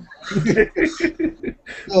correlation.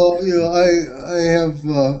 So you know,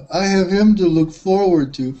 I have him to look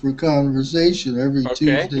forward to for conversation every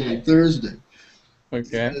Tuesday and Thursday.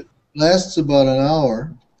 Okay. It lasts about an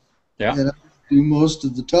hour. Yeah. And I do most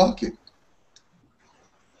of the talking.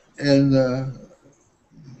 And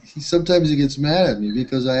sometimes he gets mad at me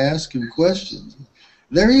because I ask him questions.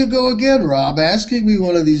 There you go again, Rob, asking me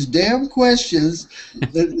one of these damn questions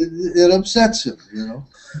that it upsets him, you know.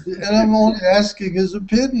 And I'm only asking his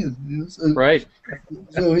opinion. You know? So, right.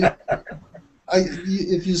 So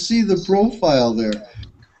if you see the profile there,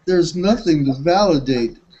 there's nothing to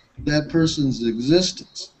validate that person's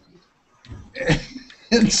existence.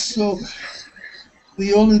 And so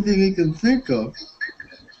the only thing he can think of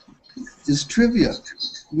is trivia.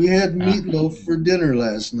 We had meatloaf for dinner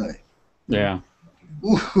last night. Yeah.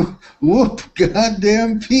 Whoop,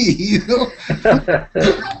 goddamn pee, you know?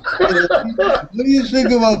 What do you think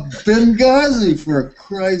about Benghazi, for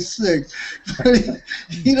Christ's sake?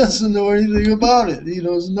 He doesn't know anything about it. He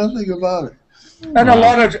knows nothing about it. And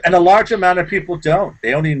a large amount of people don't.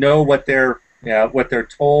 They only know what they're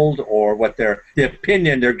told or the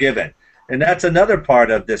opinion they're given. And that's another part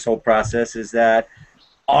of this whole process, is that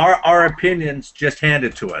our opinions just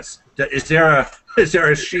handed to us. Is there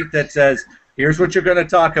a sheet that says, here's what you're going to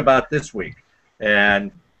talk about this week?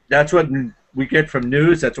 And that's what we get from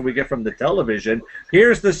news. That's what we get from the television.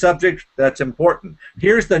 Here's the subject that's important.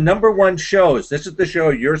 Here's the #1 shows. This is the show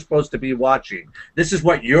you're supposed to be watching. This is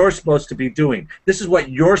what you're supposed to be doing. This is what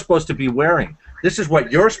you're supposed to be wearing. This is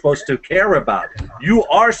what you're supposed to care about. You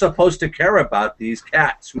are supposed to care about these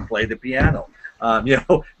cats who play the piano.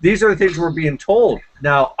 These are the things we're being told.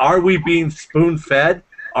 Now, are we being spoon-fed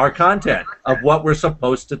our content of what we're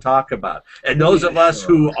supposed to talk about? And those of us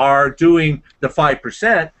who are doing the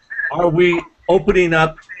 5%, are we opening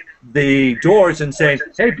up the doors and saying,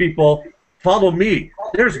 hey, people, follow me.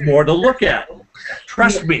 There's more to look at.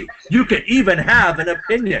 Trust me. You can even have an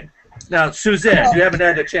opinion. Now, Susanne, you haven't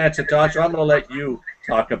had a chance to talk, so I'm going to let you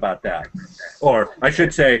talk about that. Or I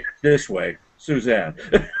should say this way, Susanne.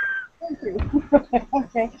 Thank you.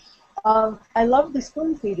 Okay. I love the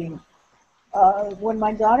spoon feeding. When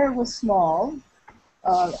my daughter was small,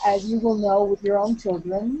 as you will know with your own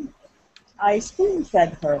children, I spoon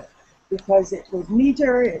fed her because it was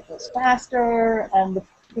neater, it was faster, and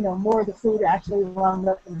more of the food actually wound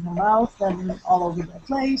up in her mouth than all over the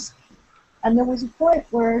place. And there was a point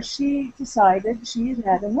where she decided she had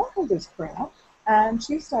had enough of this crap, and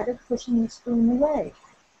she started pushing the spoon away,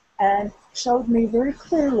 and showed me very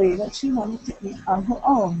clearly that she wanted to eat on her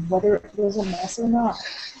own, whether it was a mess or not.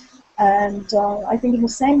 And I think in the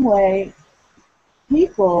same way,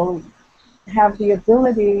 people have the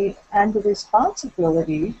ability and the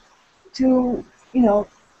responsibility to,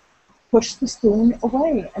 push the spoon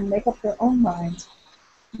away and make up their own minds.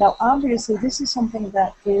 Now, obviously, this is something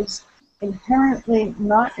that is inherently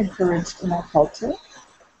not encouraged in our culture.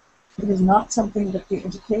 It is not something that the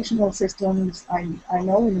educational systems, I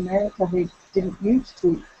know in America, they didn't used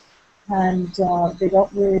to, and they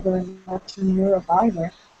don't really very much in Europe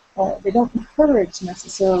either. They don't encourage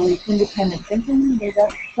necessarily independent thinking. They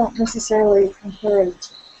don't necessarily encourage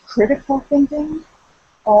critical thinking.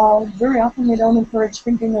 Very often they don't encourage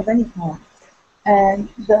thinking of any kind. And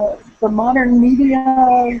the modern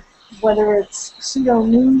media, whether it's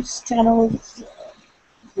pseudo-news channels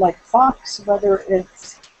like Fox, whether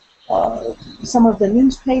it's some of the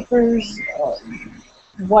newspapers,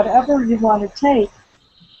 whatever you want to take,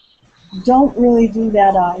 don't really do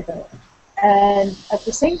that either. And at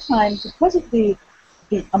the same time, because of the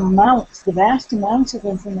vast amounts of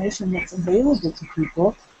information that's available to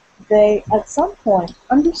people, they, at some point,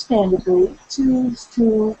 understandably, choose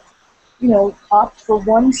to, opt for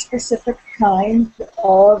one specific kind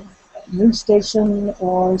of news station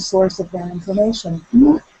or source of their information.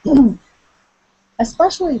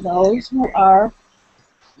 Especially those who are,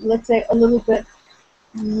 let's say, a little bit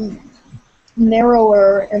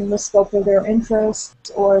narrower in the scope of their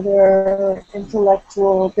interests or their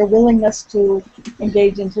willingness to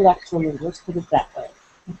engage intellectually, let's put it that way.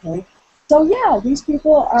 Okay? So yeah, these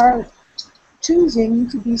people are choosing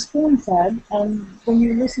to be spoon-fed, and when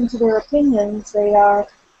you listen to their opinions, they are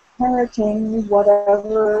parroting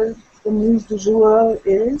whatever the news du jour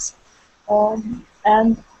is,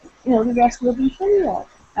 and the rest will be free of.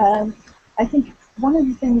 And I think one of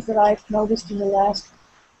the things that I've noticed in the last,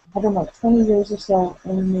 20 years or so,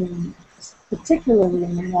 particularly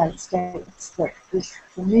in the United States, that is,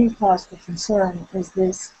 for me, cause for concern, is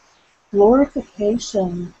this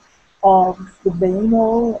glorification of the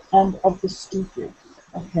banal and of the stupid.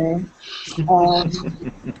 Okay,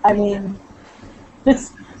 I mean,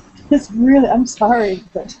 this really. I'm sorry,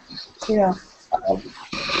 but but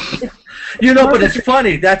it's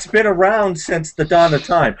funny. That's been around since the dawn of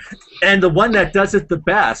time, and the one that does it the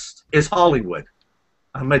best is Hollywood.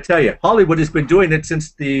 I'm going to tell you, Hollywood has been doing it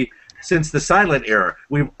since the silent era.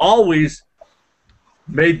 We've always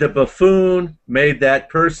made the buffoon, made that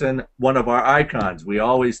person one of our icons. We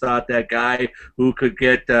always thought that guy who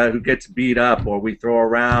gets beat up, or we throw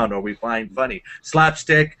around, or we find funny.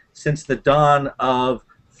 Slapstick, since the dawn of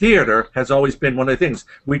theater, has always been one of the things.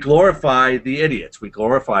 We glorify the idiots. We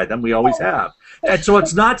glorify them. We always have. And so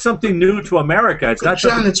it's not something new to America. It's not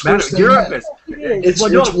John, something it's worse than Europe that. is.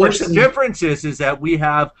 What the difference is that we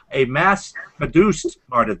have a mass-produced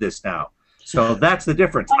part of this now. So that's the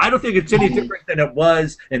difference. I don't think it's any different than it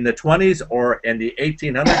was in the 20s or in the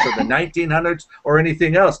 1800s or the 1900s or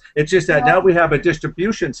anything else. It's just that now we have a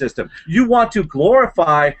distribution system. You want to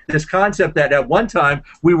glorify this concept that at one time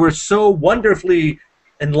we were so wonderfully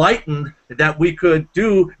enlightened that we could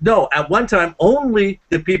do. No, at one time only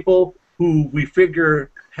the people who we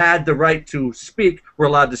figure had the right to speak were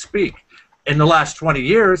allowed to speak. In the last 20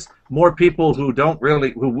 years, more people who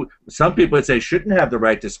some people would say shouldn't have the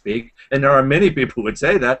right to speak, and there are many people who would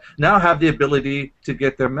say that, now have the ability to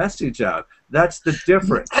get their message out. That's the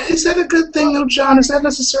difference. Is that a good thing, though, John? Is that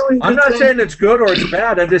necessarily a good I'm not thing? saying it's good or it's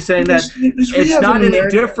bad. I'm just saying that it's not any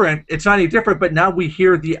different. It's not any different, but now we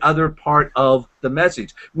hear the other part of the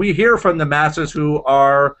message. We hear from the masses who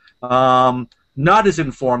are not as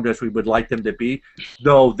informed as we would like them to be,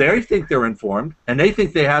 though they think they're informed, and they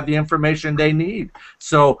think they have the information they need.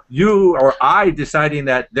 So you or I deciding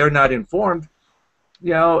that they're not informed,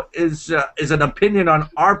 is an opinion on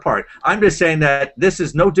our part. I'm just saying that this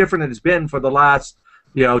is no different than it's been for the last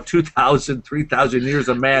 2,000, 3,000 years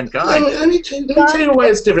of mankind. Let me tell you why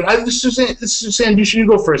it's different. Suzanne, you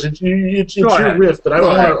go first. It's Go your ahead. riff, but I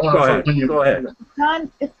don't want to ahead. Go ahead.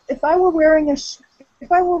 John, if I were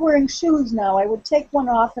wearing shoes now, I would take one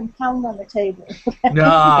off and pound on the table.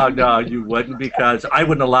 No, you wouldn't, because I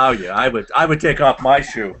wouldn't allow you. I would take off my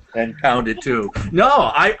shoe and pound it too.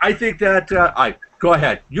 No, I think that go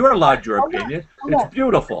ahead. You're allowed your opinion. It's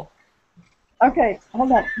beautiful. Okay,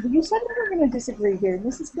 hold on. You said we were going to disagree here.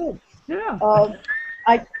 This is good. Yeah.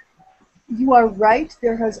 You are right.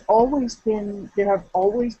 There have always been,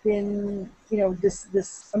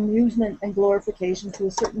 this amusement and glorification to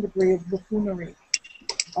a certain degree of buffoonery.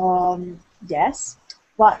 Yes,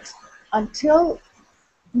 but until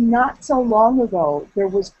not so long ago, there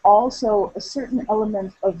was also a certain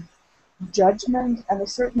element of judgment and a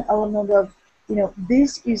certain element of,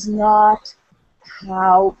 this is not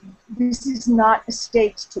a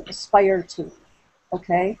state to aspire to,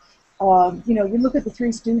 okay? You look at the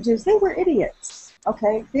Three Stooges, they were idiots,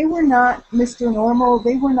 okay? They were not Mr. Normal,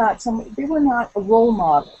 they were not a role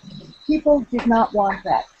model. People did not want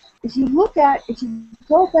that. If you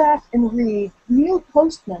go back and read Neil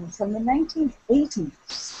Postman from the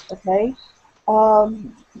 1980s, okay,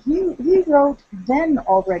 he wrote then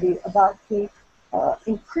already about the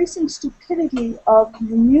increasing stupidity of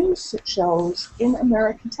the news shows in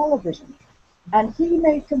American television. And he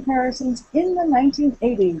made comparisons in the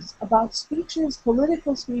 1980s about speeches,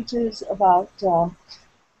 political speeches, about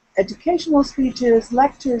educational speeches,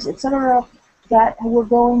 lectures, etc., that were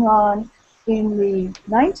going on in the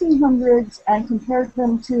 1900s and compared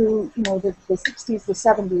them to, the 60s, the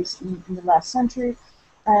 70s in the last century.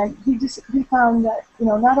 And he found that,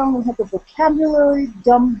 not only had the vocabulary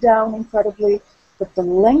dumbed down incredibly, but the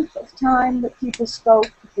length of time that people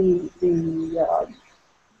spoke, the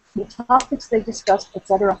topics they discussed,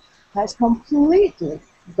 etc., has completely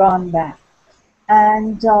gone back.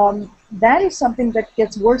 And that is something that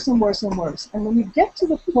gets worse and worse and worse. And when you get to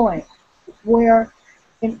the point where,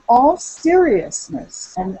 in all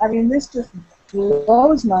seriousness, and I mean, this just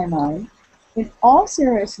blows my mind, in all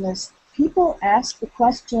seriousness, people ask the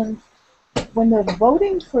question, when they're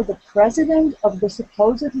voting for the president of the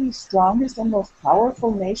supposedly strongest and most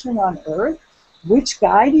powerful nation on earth, which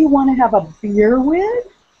guy do you want to have a beer with?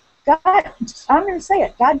 God, I'm going to say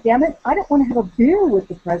it. God damn it, I don't want to have a beer with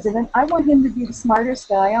the president. I want him to be the smartest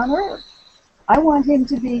guy on earth. I want him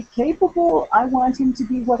to be capable. I want him to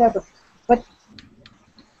be whatever. But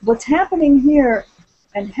what's happening here,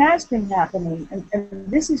 and has been happening, and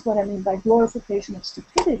this is what I mean by glorification of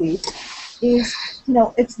stupidity, is,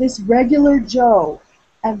 it's this regular Joe.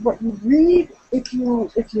 And what you read, if you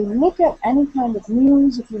look at any kind of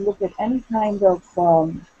news, if you look at any kind of,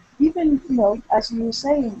 even, as you were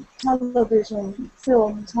saying, television,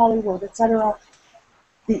 films, Hollywood, etc.,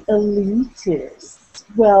 the elitists,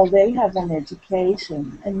 well, they have an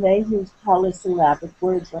education, and they use polysyllabic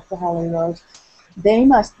words like the Holy Rose. They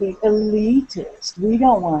must be elitist. We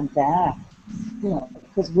don't want that,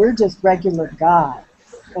 because we're just regular guys,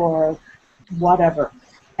 or whatever.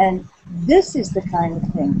 And this is the kind of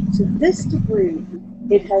thing, to this degree,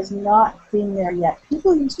 it has not been there yet.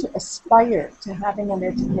 People used to aspire to having an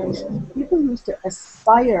education. People used to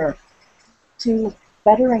aspire to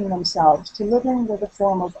bettering themselves, to living with a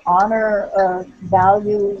form of honor,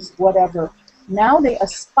 values, whatever. Now they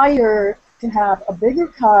aspire to have a bigger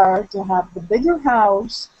car, to have the bigger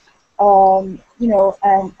house, and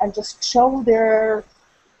just show their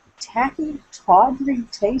tacky, tawdry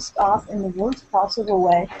taste off in the worst possible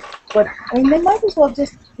way. But, I mean, they might as well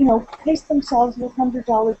just, paste themselves with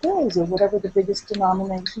 $100 bills or whatever the biggest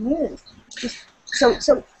denomination is.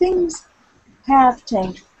 So things have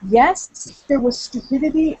changed. Yes, there was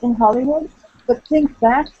stupidity in Hollywood, but think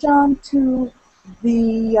back, John, to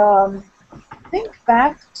the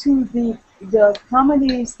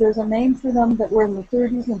comedies, there's a name for them, that were in the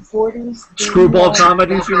 30s and 40s. Screwball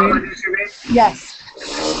comedies, you mean? Yes.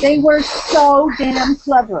 They were so damn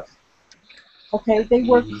clever. Okay, they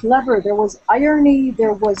were clever. There was irony,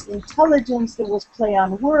 there was intelligence, there was play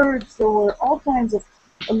on words, there were all kinds of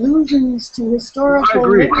allusions to historical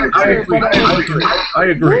literature. I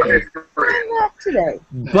agree. Not today.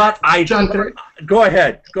 But go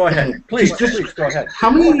ahead. Please, go ahead. How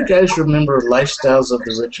many of you guys remember Lifestyles of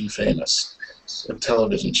the Rich and Famous, a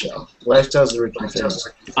television show? Lifestyles of the Rich and Famous.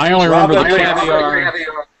 I only remember the caviar.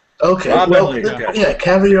 Okay,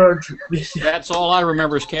 caviar. That's all I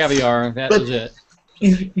remember is caviar. That was it.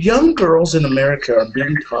 Young girls in America are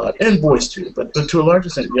being taught, and boys too, but to a large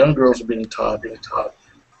extent, young girls are being taught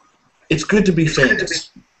it's good to be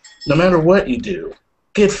famous. No matter what you do,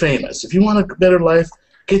 get famous. If you want a better life,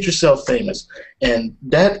 get yourself famous. And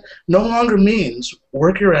that no longer means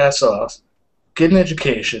work your ass off, get an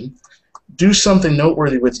education, do something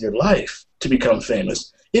noteworthy with your life to become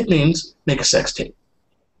famous. It means make a sex tape.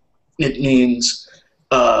 It means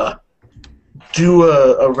do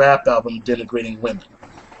a rap album denigrating women.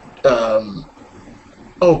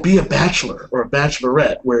 Be a bachelor or a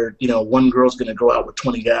bachelorette where, one girl's going to go out with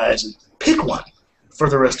 20 guys and pick one for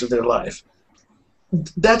the rest of their life.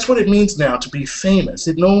 That's what it means now to be famous.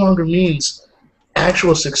 It no longer means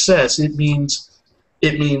actual success. It means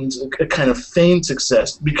a kind of feigned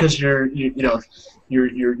success because you're in an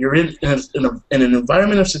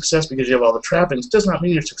environment of success because you have all the trappings. Does not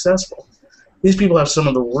mean you're successful. These people have some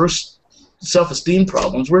of the worst self-esteem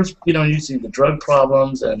problems. Where you see the drug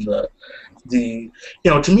problems and the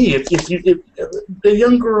to me, if a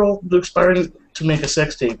young girl aspiring to make a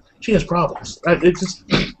sex tape, she has problems. Right? It just,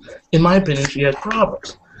 in my opinion, she has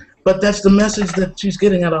problems. But that's the message that she's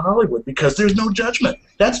getting out of Hollywood because there's no judgment.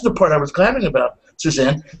 That's the part I was clapping about,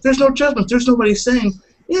 Susanne. There's no judgment. There's nobody saying,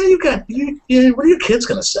 what are your kids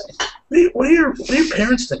going to say? What do your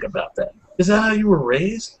parents think about that? Is that how you were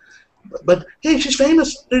raised? But hey, she's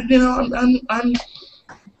famous. I'm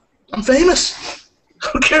famous.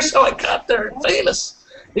 Who cares how I got there? Famous.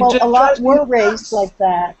 Well, a lot were raised like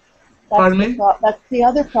that. Pardon me? That's the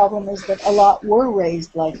other problem is that a lot were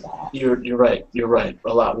raised like that. You're right. You're right.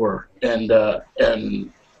 A lot were, and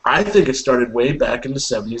I think it started way back in the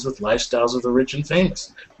 '70s with Lifestyles of the Rich and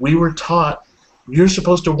Famous. We were taught you're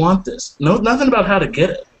supposed to want this. No, nothing about how to get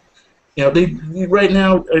it. Right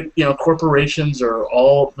now, corporations they're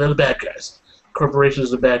the bad guys.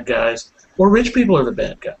 Corporations are the bad guys, or rich people are the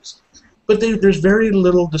bad guys. But there's very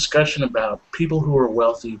little discussion about people who are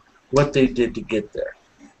wealthy, what they did to get there,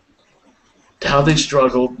 how they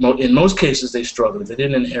struggled. In most cases, they struggled. They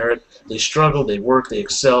didn't inherit. They struggled, they worked, they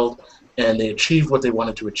excelled, and they achieved what they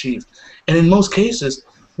wanted to achieve. And in most cases,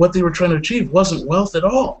 what they were trying to achieve wasn't wealth at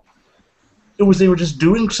all. They were just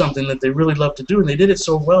doing something that they really loved to do, and they did it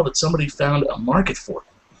so well that somebody found a market for it.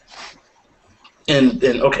 And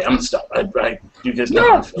okay, I'm gonna stop. You guys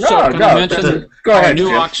know. Can I mention go ahead, our new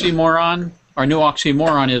Jim. oxymoron? Our new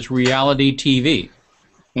oxymoron is reality TV.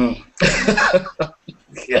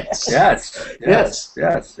 Yes.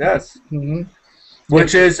 Mm-hmm.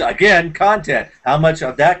 Which is, again, content. How much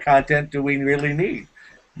of that content do we really need?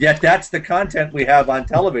 Yet that's the content we have on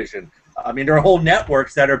television. I mean, there are whole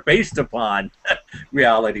networks that are based upon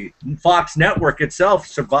reality. Fox Network itself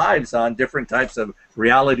survives on different types of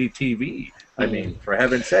reality TV. I mean, for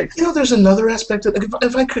heaven's sakes. There's another aspect of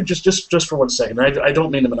if I could just for 1 second, I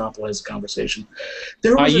don't mean to monopolize the conversation.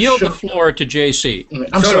 I yield the floor to JC.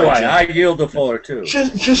 I'm sorry, I yield the floor too.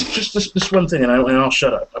 Just this one thing, and I'll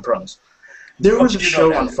shut up. I promise. There was a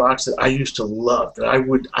show on Fox that I used to love that I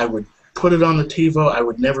would put it on the TiVo. I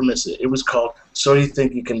would never miss it. It was called So You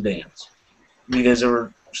Think You Can Dance. You guys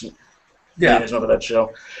ever? You guys know about that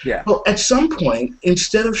show? Yeah. Well, at some point,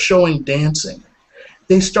 instead of showing dancing,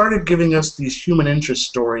 they started giving us these human interest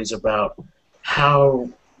stories about how,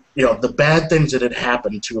 the bad things that had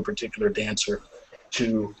happened to a particular dancer,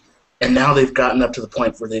 and now they've gotten up to the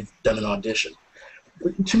point where they've done an audition.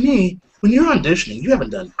 To me, when you're auditioning, you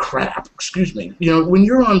haven't done crap. Excuse me. When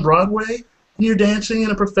you're on Broadway and you're dancing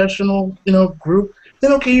in a professional, group,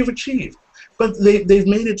 then okay, you've achieved. But they've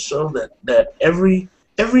made it so that every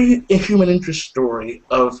human interest story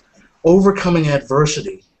of overcoming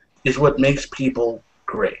adversity is what makes people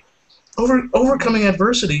great. Overcoming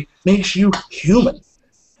adversity makes you human.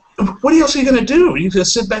 What else are you going to do? You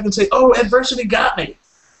just sit back and say, "Oh, adversity got me."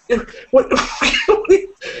 It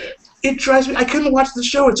drives me. I couldn't watch the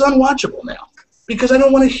show. It's unwatchable now because I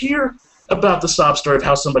don't want to hear about the sob story of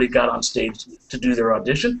how somebody got on stage to do their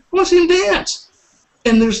audition. I want to see them dance.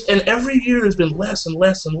 And every year there's been less and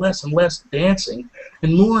less and less and less dancing,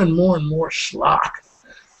 and more schlock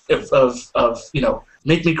of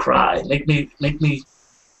make me cry, make me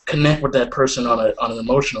connect with that person on an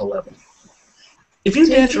emotional level. If you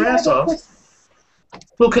dance your ass off,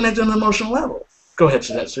 we'll connect on an emotional level. Go ahead,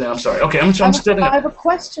 Susanne. I'm sorry. Okay, I'm stepping up. I have a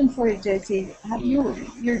question for you, JC. Have you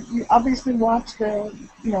obviously watched the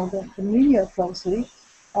media closely?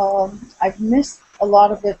 I've missed a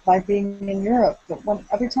lot of it by being in Europe, but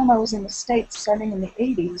every time I was in the States, starting in the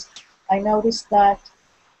 80s, I noticed that,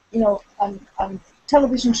 on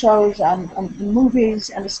television shows, on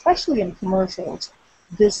movies, and especially in commercials,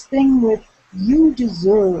 this thing with "you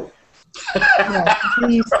deserve,"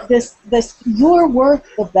 you're worth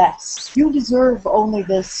the best. You deserve only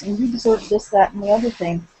this, and you deserve this, that, and the other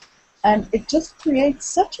thing. And it just creates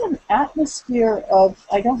such an atmosphere of,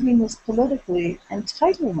 I don't mean this politically,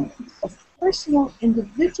 entitlement, of personal,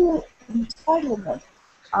 individual entitlement.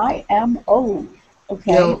 I am owed,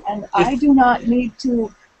 okay? You know, and I do not need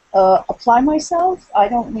to apply myself. I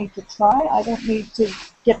don't need to try. I don't need to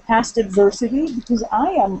get past adversity because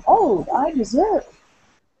I am owed. I deserve.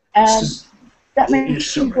 And that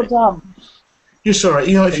makes people dumb. You're so right.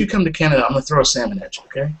 You know, if you come to Canada, I'm going to throw a salmon at you,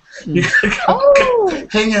 okay? You gotta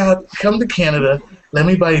hang out, come to Canada, let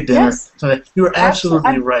me buy you dinner. Yes. You are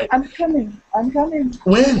absolutely right. I'm coming. I'm coming.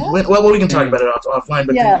 When? Yeah. Well, we can talk about it offline,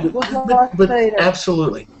 but, Yeah, we'll talk later.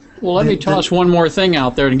 Absolutely. Well, let me toss one more thing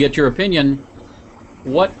out there and get your opinion.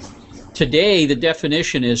 What today the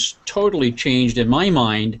definition is totally changed in my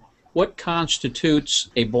mind. What constitutes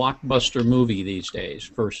a blockbuster movie these days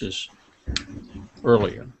versus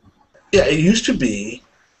earlier? Yeah, it used to be.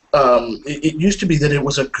 It used to be that it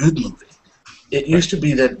was a good movie. It used to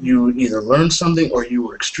be that you either learned something, or you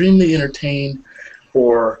were extremely entertained,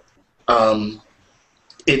 or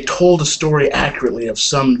it told a story accurately of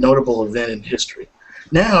some notable event in history.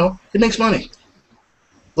 Now it makes money.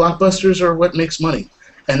 Blockbusters are what makes money,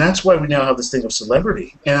 and that's why we now have this thing of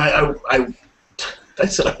celebrity. And I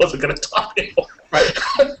said I wasn't going to talk anymore.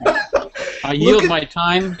 I yield my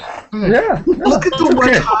time. Yeah. Look at the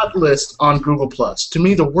What's Hot list on Google+. To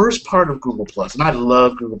me, the worst part of Google+, and I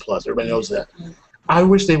love Google+, everybody knows that. I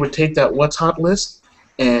wish they would take that What's Hot list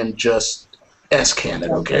and just S-can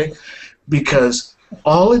it, okay? Because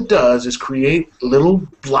all it does is create little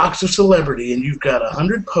blocks of celebrity, and you've got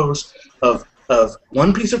 100 posts of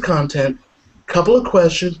one piece of content, couple of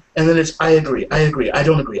questions, and then it's I agree, I agree, I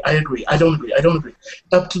don't agree, I agree, I don't agree, I don't agree,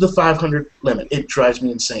 up to the 500 limit. It drives me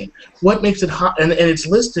insane. What makes it hot? And it's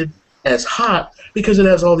listed as hot because it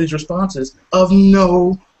has all these responses of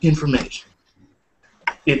no information.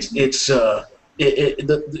 Okay.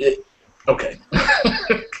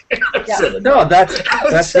 No,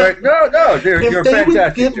 that's right. No, you're if they fantastic.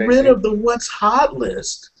 would get rid of the What's Hot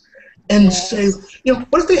list and say,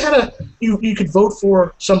 what if they had you could vote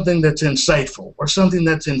for something that's insightful or something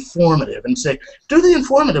that's informative, and say, do the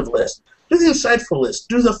informative list, do the insightful list,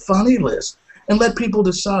 do the funny list, and let people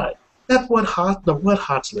decide. The What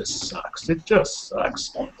Hots list sucks. It just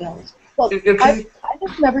sucks. It does. Well, Okay. I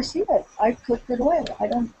just never see it. I clicked it away. I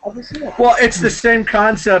don't ever see it. Well, it's the same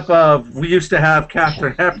concept of we used to have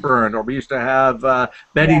Katharine Hepburn, or we used to have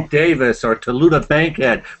Betty Davis, or Tallulah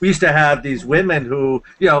Bankhead. We used to have these women who,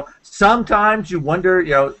 sometimes you wonder,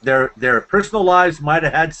 their personal lives might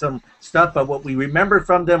have had some stuff, but what we remember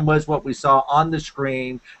from them was what we saw on the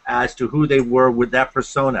screen as to who they were with that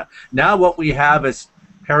persona. Now what we have is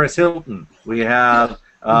Paris Hilton. We have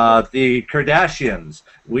the Kardashians.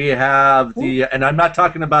 We have and I'm not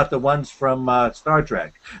talking about the ones from Star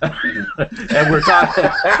Trek. And we're talking.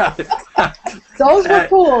 Those were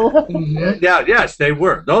cool. Yeah, yes, they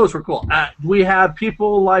were. Those were cool. We have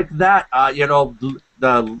people like that.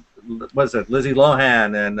 Was it Lizzie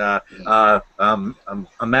Lohan and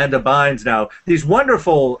Amanda Bynes now? These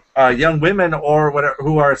wonderful young women or whatever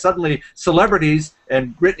who are suddenly celebrities,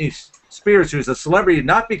 and Britney Spears, who's a celebrity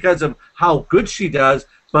not because of how good she does,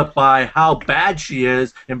 but by how bad she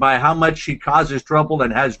is and by how much she causes trouble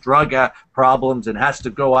and has drug problems and has to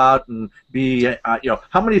go out and be,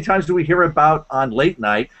 how many times do we hear about on late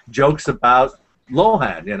night jokes about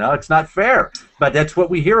Lohan? It's not fair, but that's what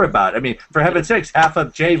we hear about. I mean, for heaven's sakes, half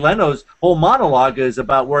of Jay Leno's whole monologue is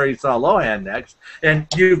about where he saw Lohan next. And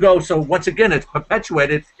you go, so once again, it's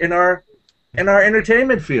perpetuated in our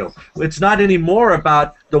entertainment field. It's not anymore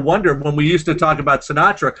about the wonder when we used to talk about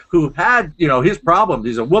Sinatra, who had, his problems.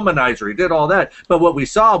 He's a womanizer. He did all that. But what we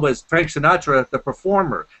saw was Frank Sinatra, the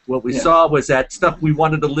performer. What we saw was that stuff we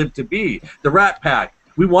wanted to live to be. The Rat Pack.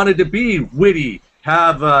 We wanted to be witty,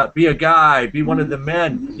 be a guy, be one of the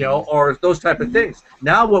men, or those type of things.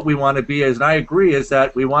 Now what we want to be is, and I agree, is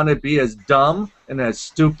that we want to be as dumb and as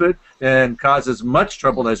stupid and cause as much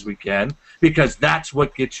trouble as we can, because that's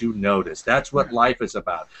what gets you noticed. That's what life is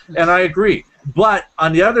about. And I agree. But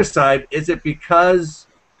on the other side, is it because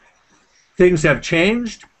things have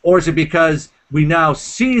changed, or is it because we now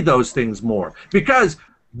see those things more? Because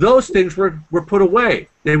those things were put away.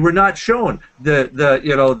 They were not shown.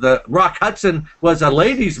 The Rock Hudson was a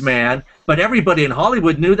ladies' man, but everybody in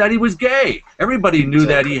Hollywood knew that he was gay. Everybody knew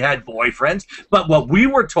that he had boyfriends. But what we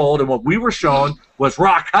were told and what we were shown was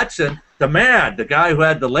Rock Hudson, the man, the guy who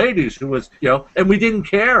had the ladies, who was, and we didn't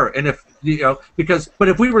care. And if, but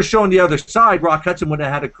if we were shown the other side, Rock Hudson would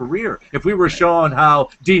have had a career. If we were shown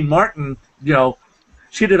how Dean Martin,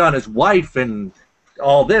 cheated on his wife and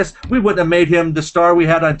all this, we wouldn't have made him the star we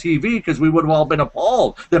had on TV because we would have all been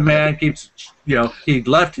appalled. The man keeps, he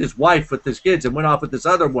left his wife with his kids and went off with this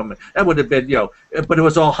other woman. That would have been, but it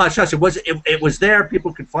was all hush hush. It was there.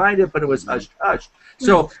 People could find it, but it was hush hush.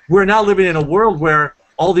 So we're now living in a world where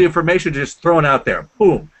all the information is just thrown out there.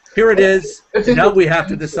 Boom. Here it is. Now we have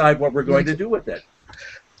to decide what we're going to do with it.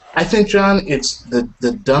 I think, John, it's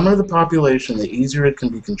the dumber the population, the easier it can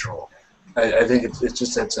be controlled. I think it's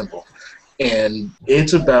just that simple. And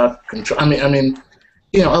it's about control. I mean,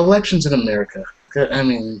 elections in America. I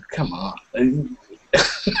mean, come on.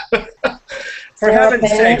 For heaven's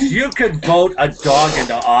sakes, you could vote a dog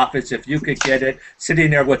into office if you could get it sitting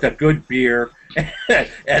there with a good beer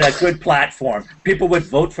and a good platform. People would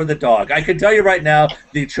vote for the dog. I can tell you right now,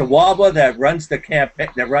 the Chihuahua that runs the campaign,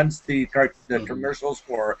 that runs the commercials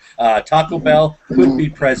for Taco Bell, could be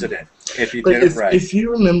president if he did it right. If you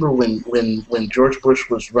remember when George Bush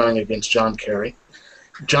was running against John Kerry,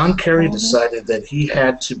 John Kerry decided that he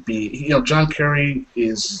had to be. John Kerry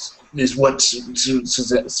is what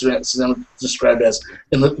Susanne described as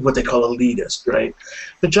what they call elitist, right?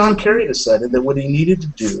 But John Kerry decided that what he needed to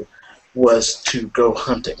do was to go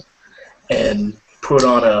hunting and put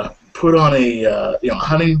on a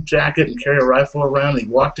hunting jacket and carry a rifle around. He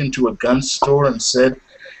walked into a gun store and said,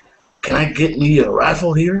 "Can I get me a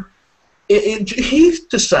rifle here?" He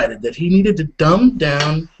decided that he needed to dumb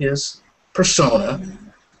down his persona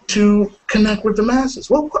to connect with the masses.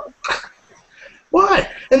 Well, why?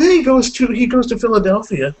 And then he goes to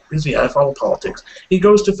Philadelphia, because I follow politics. He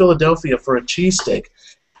goes to Philadelphia for a cheesesteak,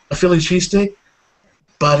 a Philly cheesesteak,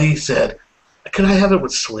 but he said, "Can I have it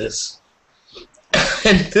with Swiss?"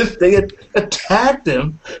 And then they had attacked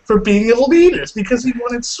him for being elitist because he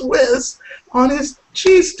wanted Swiss on his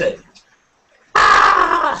cheesesteak.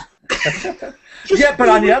 Ah! Yeah, but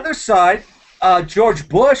on the other side, George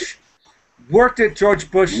Bush worked into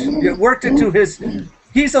his.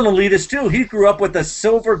 He's an elitist too. He grew up with a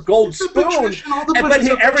silver gold spoon, but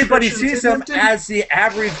everybody sees him as the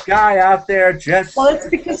average guy out there. Just well, it's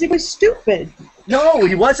because he was stupid. No,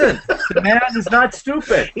 he wasn't. The man is not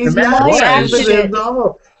stupid. He's the man not was. stupid.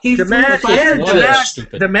 No. The man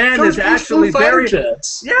is actually very.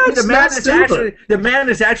 Yeah, the man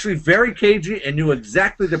is actually very cagey and knew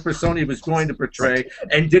exactly the persona he was going to portray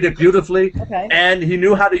and did it beautifully. Okay. And he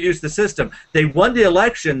knew how to use the system. They won the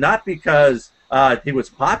election not because he was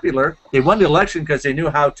popular. They won the election because they knew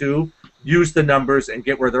how to use the numbers and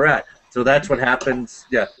get where they're at. So that's what happens.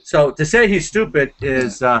 Yeah. So to say he's stupid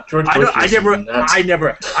is I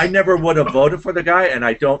never would have voted for the guy, and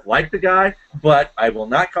I don't like the guy, but I will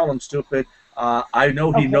not call him stupid. I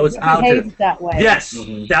know he knows how to. That way. Yes,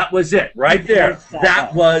 that was it right there.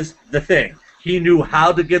 That was the thing. He knew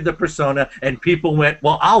how to give the persona, and people went,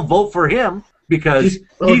 "Well, I'll vote for him because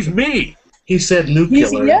he's me." He said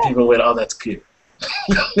nuclear, and people went, "Oh, that's cute."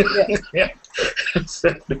 Yeah. He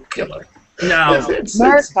said nuclear. No,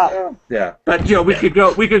 yeah, but we could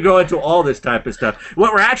go into all this type of stuff.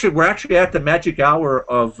 What we're actually at the magic hour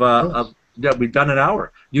of we've done an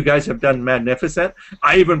hour. You guys have done magnificent.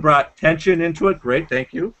 I even brought tension into it. Great,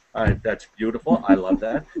 thank you. That's beautiful. I love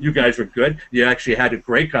that. You guys were good. You actually had a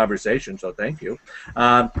great conversation, so thank you.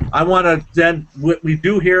 I want to then what we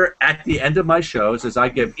do here at the end of my shows is I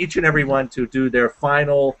give each and every one to do their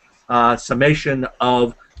final summation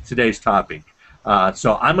of today's topic.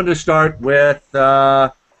 So I'm going to start with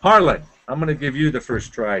Harlan. I'm going to give you the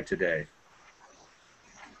first try today.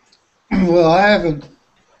 Well,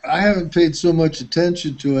 I haven't paid so much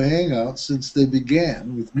attention to a hangout since they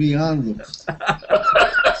began with me on them.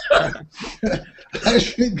 I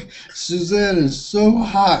think Susanne is so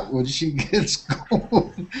hot when she gets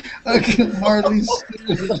going. I can hardly see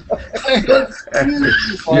it.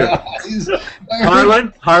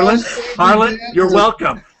 Harlan, you're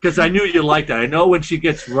welcome. Because I knew you liked that. I know when she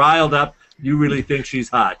gets riled up, you really think she's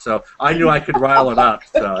hot. So I knew I could rile it up.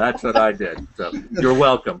 So that's what I did. So you're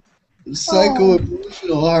welcome.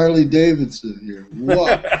 Psycho-emotional Harley Davidson here.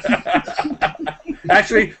 What?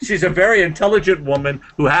 Actually, she's a very intelligent woman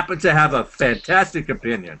who happens to have a fantastic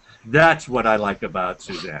opinion. That's what I like about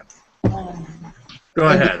Susanne. Go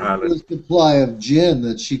ahead, Harlan. The supply of gin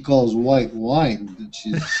that she calls white wine that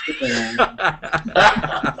she's sipping on.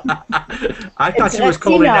 I thought she was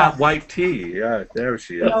calling that white tea. Yeah, there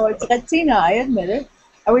she is. No, it's Latina, I admit it.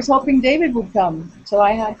 I was hoping David would come, so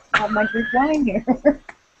I had my Greek wine here.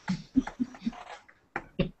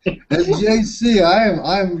 And JC,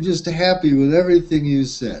 I'm just happy with everything you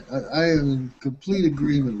said. I am in complete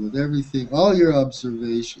agreement with everything, all your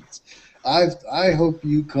observations. I hope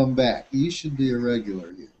you come back. You should be a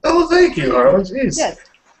regular here. Oh, thank you, Harlan. Jeez. Yes.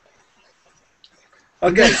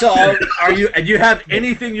 Okay, so are you? And you have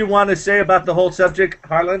anything you want to say about the whole subject,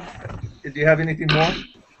 Harlan? Do you have anything more?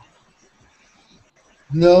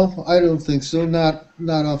 No, I don't think so. Not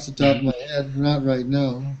off the top of my head. Not right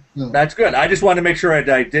now. No. That's good. I just want to make sure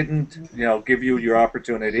I didn't, give you your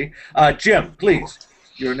opportunity. Jim, please,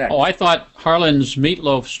 you're next. Oh, I thought Harlan's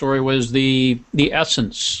meatloaf story was the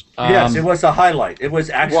essence. Yes, it was the highlight. It was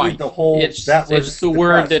actually right. the whole. It's the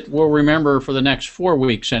word that we'll remember for the next 4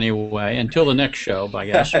 weeks anyway, until the next show, I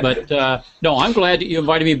guess. But no, I'm glad that you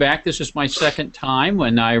invited me back. This is my second time,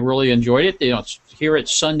 and I really enjoyed it. Here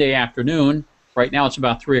it's Sunday afternoon. Right now it's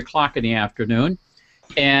about 3 o'clock in the afternoon,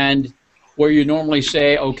 and where you normally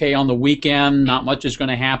say, okay, on the weekend, not much is going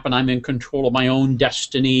to happen. I'm in control of my own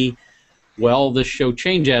destiny. Well, this show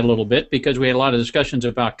changed that a little bit because we had a lot of discussions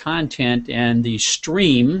about content and the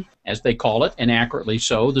stream, as they call it, and accurately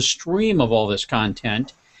so, the stream of all this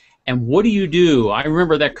content. And what do? I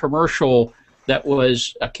remember that commercial that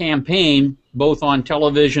was a campaign, both on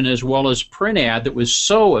television as well as print ad, that was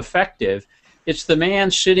so effective. It's the man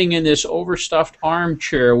sitting in this overstuffed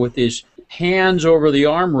armchair with his hands over the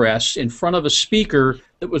armrests in front of a speaker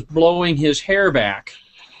that was blowing his hair back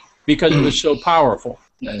because it was so powerful.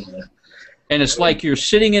 And it's like you're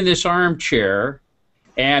sitting in this armchair,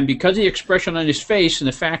 and because of the expression on his face and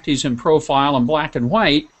the fact he's in profile and black and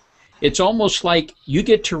white, it's almost like you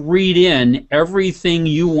get to read in everything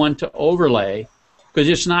you want to overlay because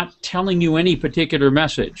it's not telling you any particular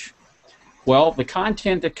message. Well, the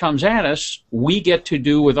content that comes at us, we get to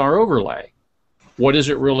do with our overlay. What does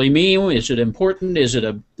it really mean? Is it important? Is it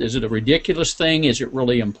a ridiculous thing? Is it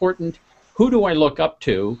really important? Who do I look up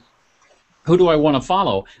to? Who do I want to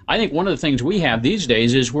follow? I think one of the things we have these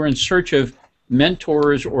days is we're in search of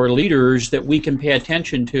mentors or leaders that we can pay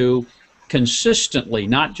attention to consistently,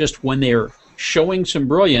 not just when they're showing some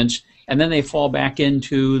brilliance and then they fall back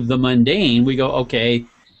into the mundane. We go, okay,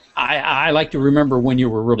 I like to remember when you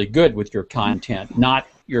were really good with your content, not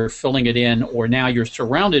you're filling it in or now you're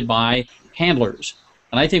surrounded by handlers.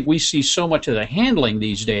 And I think we see so much of the handling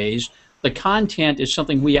these days. The content is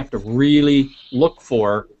something we have to really look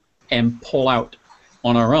for and pull out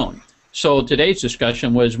on our own. So today's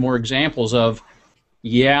discussion was more examples of,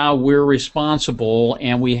 yeah, we're responsible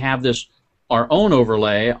and we have this our own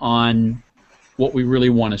overlay on what we really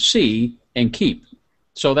want to see and keep.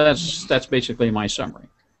 So that's basically my summary.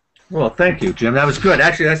 Well, thank you, Jim. That was good.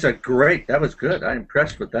 Actually, that was good. I'm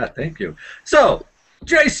impressed with that. Thank you. So,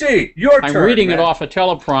 JC, your turn. I'm reading man. it off a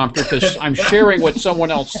teleprompter because I'm sharing what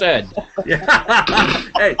someone else said. Yeah.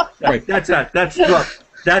 Hey, Right.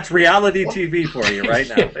 That's reality TV for you right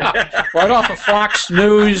now. Yeah. Right off of Fox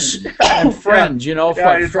News and Friends,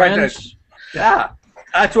 Friends. Right. Yeah.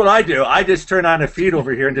 That's what I do. I just turn on a feed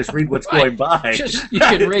over here and just read what's going by. You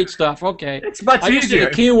can read stuff. Okay. It's much easier. I just did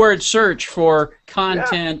a keyword search for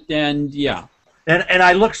content and And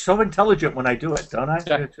I look so intelligent when I do it, don't I?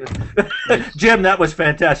 Yeah. Jim, that was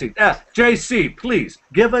fantastic. JC, please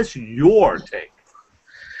give us your take.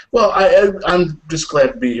 Well, I'm just glad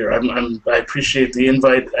to be here. I appreciate the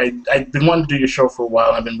invite. I've been wanting to do your show for a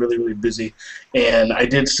while. I've been really, really busy. And I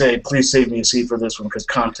did say, please save me a seat for this one because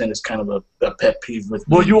content is kind of a pet peeve with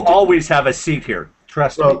me. Well, you always have a seat here.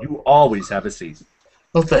 Trust me, you always have a seat.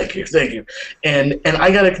 Well, thank you. And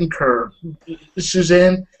I got to concur.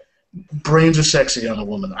 Susanne, brains are sexy on a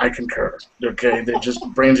woman. I concur. Okay,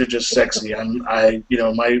 brains are just sexy.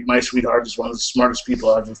 My sweetheart is one of the smartest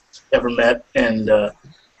people I've ever met,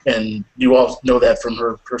 and you all know that from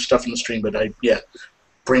her stuff in the stream. But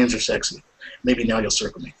brains are sexy. Maybe now you'll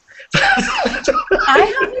circle me.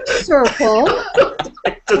 I haven't circled.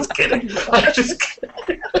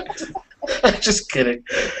 I'm just kidding.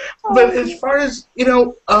 But as far as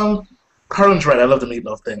Harlan's right. I love the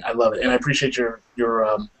meatloaf thing. I love it, and I appreciate your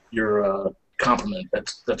compliment.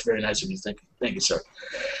 That's very nice of you. Thank you, sir.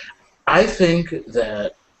 I think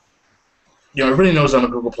that everybody knows I'm a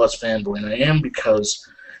Google Plus fanboy, and I am because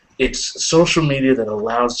it's social media that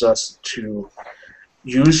allows us to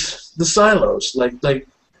use the silos, like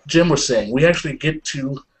Jim was saying. We actually get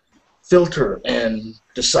to filter and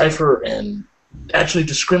decipher and actually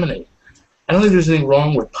discriminate. I don't think there's anything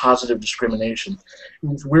wrong with positive discrimination.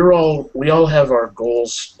 We all have our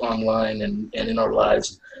goals online and in our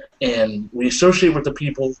lives, and we associate with the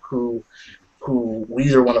people who we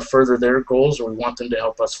either want to further their goals or we want them to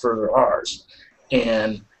help us further ours.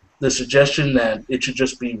 And the suggestion that it should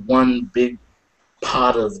just be one big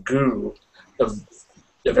pot of goo of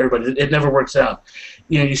everybody, it never works out.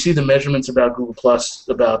 You see the measurements about Google Plus,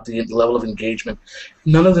 about the level of engagement.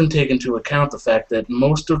 None of them take into account the fact that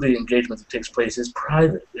most of the engagement that takes place is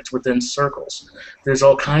private. It's within circles. There's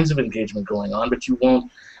all kinds of engagement going on, but you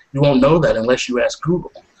won't You won't know that unless you ask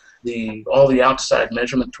Google. All the outside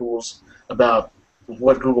measurement tools about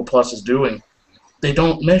what Google Plus is doing, they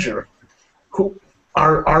don't measure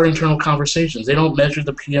our internal conversations. They don't measure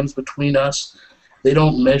the PMs between us. They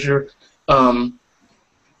don't measure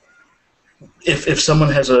if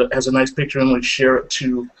someone has a nice picture and we share it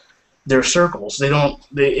to their circles. They don't.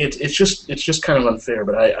 It's just kind of unfair.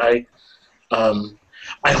 But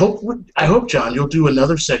I hope, John, you'll do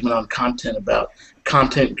another segment on content, about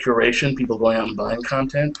content curation, people going out and buying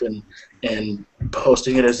content and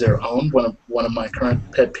posting it as their own. One of my current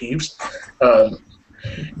pet peeves.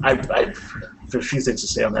 There's a few things to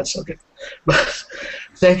say on that subject, but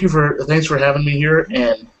thanks for having me here.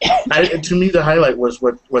 And to me, the highlight was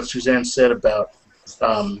what Susanne said about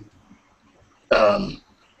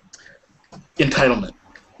entitlement,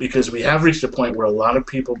 because we have reached a point where a lot of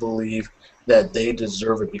people believe that they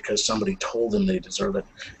deserve it because somebody told them they deserve it.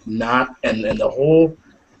 And the whole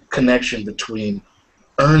connection between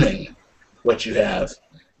earning what you have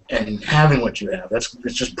and having what you have, it's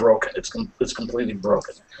just broken. It's completely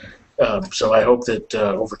broken. So I hope that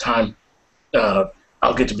over time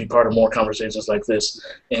I'll get to be part of more conversations like this.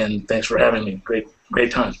 And thanks for having me.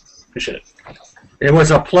 Great time. Appreciate it. It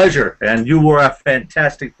was a pleasure, and you were a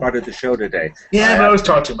fantastic part of the show today. Yeah, but I always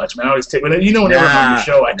talk too much, man. I always take. Whenever I'm on the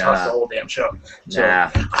show, I talk the whole damn show. So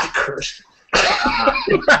I curse.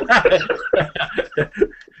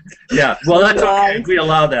 Yeah, well, that's okay. We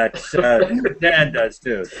allow that. Dan does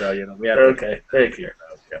too. So we have. Okay, thank you.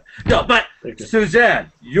 No, but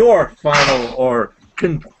Susanne, your final or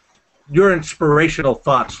your inspirational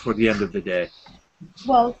thoughts for the end of the day.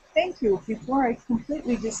 Well, thank you. Before I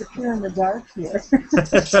completely disappear in the dark here,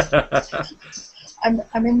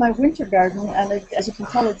 I'm in my winter garden, and as you can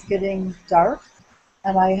tell, it's getting dark,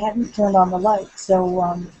 and I hadn't turned on the light.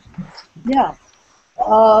 So, yeah.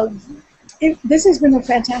 This has been a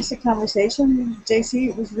fantastic conversation, JC.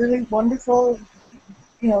 It was really wonderful,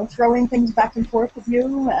 throwing things back and forth with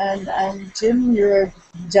you. And Jim, you're a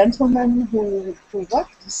gentleman who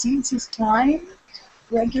cedes his time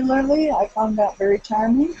regularly. I found that very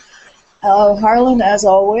charming. Harlan, as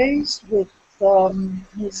always, with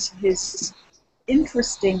his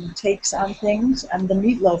interesting takes on things, and the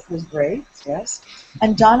meatloaf was great, yes.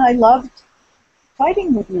 And John, I loved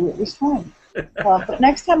fighting with you. It was fun. But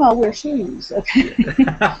next time I'll wear shoes, okay?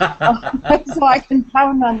 So I can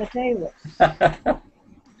pound on the table.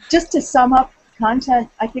 Just to sum up content,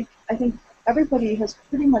 I think everybody has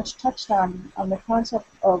pretty much touched on the concept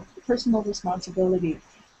of personal responsibility,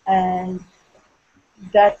 and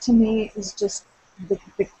that to me is just the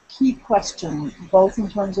key question, both in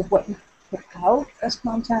terms of what you put out as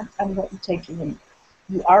content and what you take in.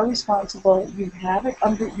 You are responsible. You have it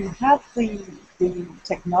you have the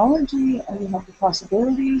technology, and you have the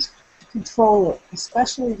possibilities to control it,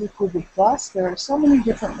 especially with Google Plus. There are so many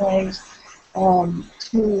different ways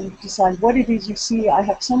to decide what it is you see. I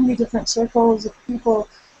have so many different circles of people,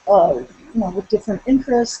 with different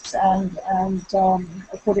interests and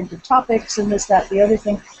according to topics and this, that, the other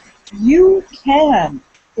thing. You can,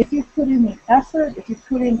 if you put in the effort, if you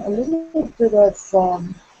put in a little bit of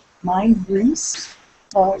mind grease,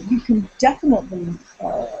 you can definitely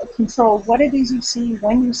control what it is you see,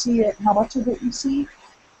 when you see it, how much of it you see.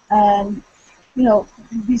 And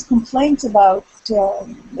these complaints about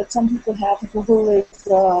that some people have, Google is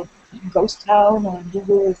ghost town, or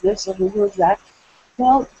Google is this, or Google is that.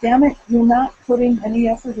 Well, damn it, you're not putting any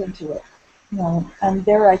effort into it. And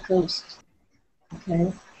there I cursed.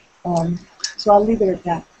 Okay? So I'll leave it at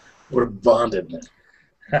that. We're bonded, man.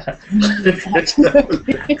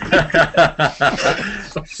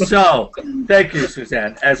 So, thank you,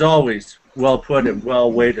 Susanne. As always, well put and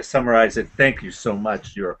well way to summarize it. Thank you so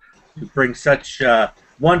much. You bring such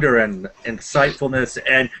wonder and insightfulness.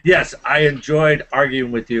 And yes, I enjoyed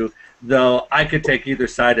arguing with you, though I could take either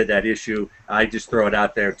side of that issue. I just throw it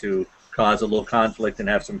out there to cause a little conflict and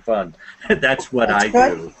have some fun. That's what I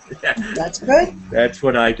do. That's good. That's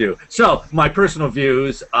what I do. So, my personal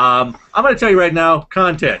views, I'm going to tell you right now,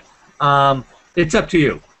 content. It's up to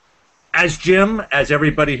you. As Jim, as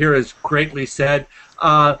everybody here has greatly said,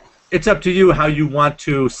 it's up to you how you want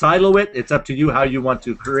to silo it. It's up to you how you want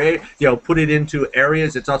to create, put it into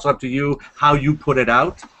areas. It's also up to you how you put it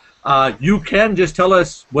out. You can just tell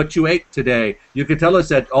us what you ate today. You can tell us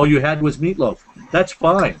that all you had was meatloaf. That's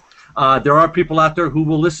fine. There are people out there who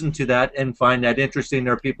will listen to that and find that interesting.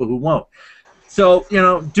 There are people who won't. So,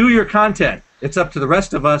 do your content. It's up to the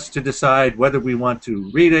rest of us to decide whether we want to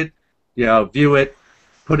read it, view it,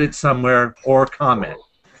 put it somewhere, or comment.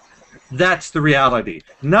 That's the reality.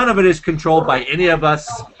 None of it is controlled by any of us.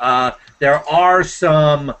 There are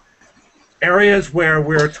some areas where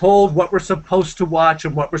we're told what we're supposed to watch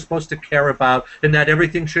and what we're supposed to care about, and that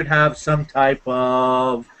everything should have some type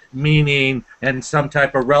of meaning and some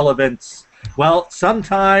type of relevance. Well,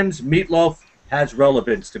 sometimes meatloaf has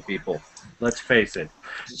relevance to people. Let's face it.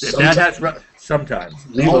 Sometimes.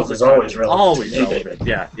 Meatloaf is always relevant. Always relevant.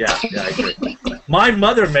 Yeah, I agree. My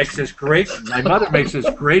mother makes this great Dutch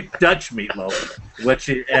meatloaf,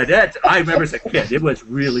 I remember as a kid. It was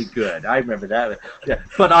really good. I remember that. Yeah.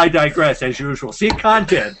 But I digress as usual. See,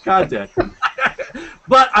 content.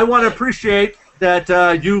 But I want to appreciate that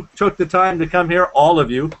you took the time to come here, all of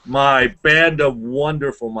you, my band of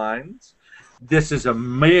wonderful minds. This is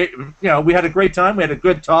amazing. We had a great time. We had a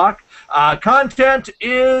good talk. Content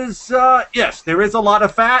is, yes, there is a lot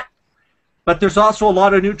of fat, but there's also a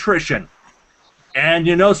lot of nutrition. And,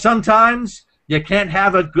 sometimes you can't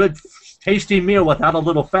have a good, tasty meal without a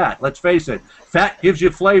little fat. Let's face it. Fat gives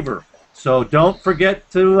you flavor. So don't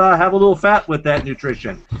forget to have a little fat with that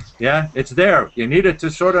nutrition. Yeah, it's there. You need it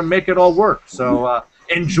to sort of make it all work. So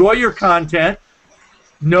enjoy your content.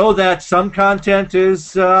 Know that some content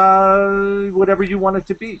is whatever you want it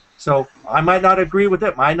to be. So I might not agree with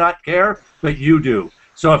it, might not care, but you do.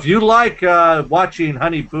 So if you like watching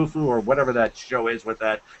Honey Boo Foo or whatever that show is with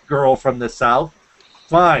that girl from the South,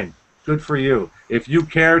 fine, good for you. If you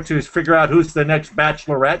care to figure out who's the next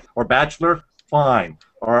bachelorette or bachelor, fine.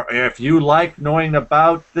 Or if you like knowing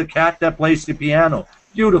about the cat that plays the piano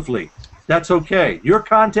beautifully, that's okay. Your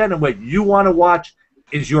content and what you want to watch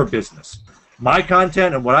is your business. My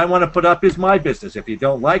content and what I want to put up is my business. If you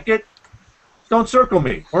don't like it, don't circle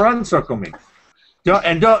me or uncircle me.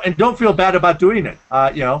 Don't feel bad about doing it.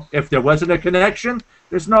 If there wasn't a connection,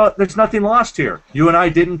 there's nothing lost here. You and I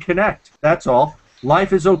didn't connect. That's all.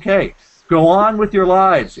 Life is okay. Go on with your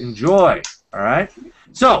lives. Enjoy. All right.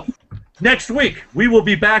 So next week we will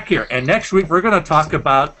be back here, and next week we're going to talk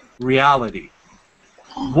about reality.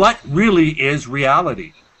 What really is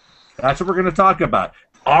reality? That's what we're going to talk about.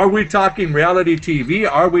 Are we talking reality TV?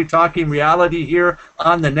 Are we talking reality here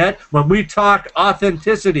on the net? When we talk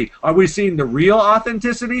authenticity, are we seeing the real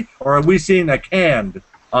authenticity or are we seeing a canned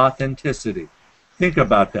authenticity? Think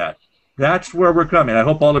about that. That's where we're coming. I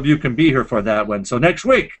hope all of you can be here for that one. So next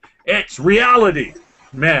week, it's reality.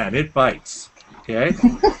 Man, it bites. Okay?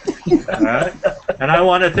 All right? And I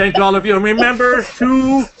want to thank all of you. And remember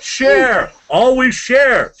to share. Always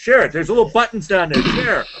share. Share it. There's little buttons down there.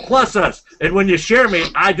 Share. Plus us. And when you share me,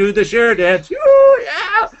 I do the share dance. Ooh,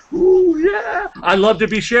 yeah. Ooh, yeah. I love to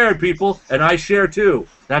be shared, people. And I share, too.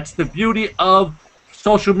 That's the beauty of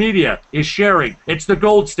social media, is sharing. It's the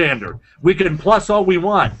gold standard. We can plus all we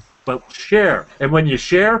want, but share. And when you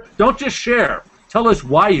share, don't just share. Tell us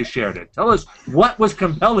why you shared it. Tell us what was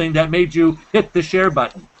compelling that made you hit the share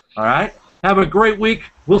button. All right? Have a great week.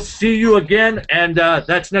 We'll see you again, and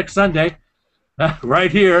that's next Sunday,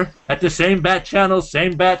 right here at the same bat channel,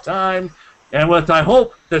 same bat time, and with, I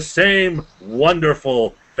hope, the same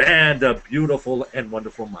wonderful band of beautiful and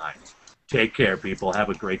wonderful minds. Take care, people. Have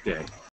a great day.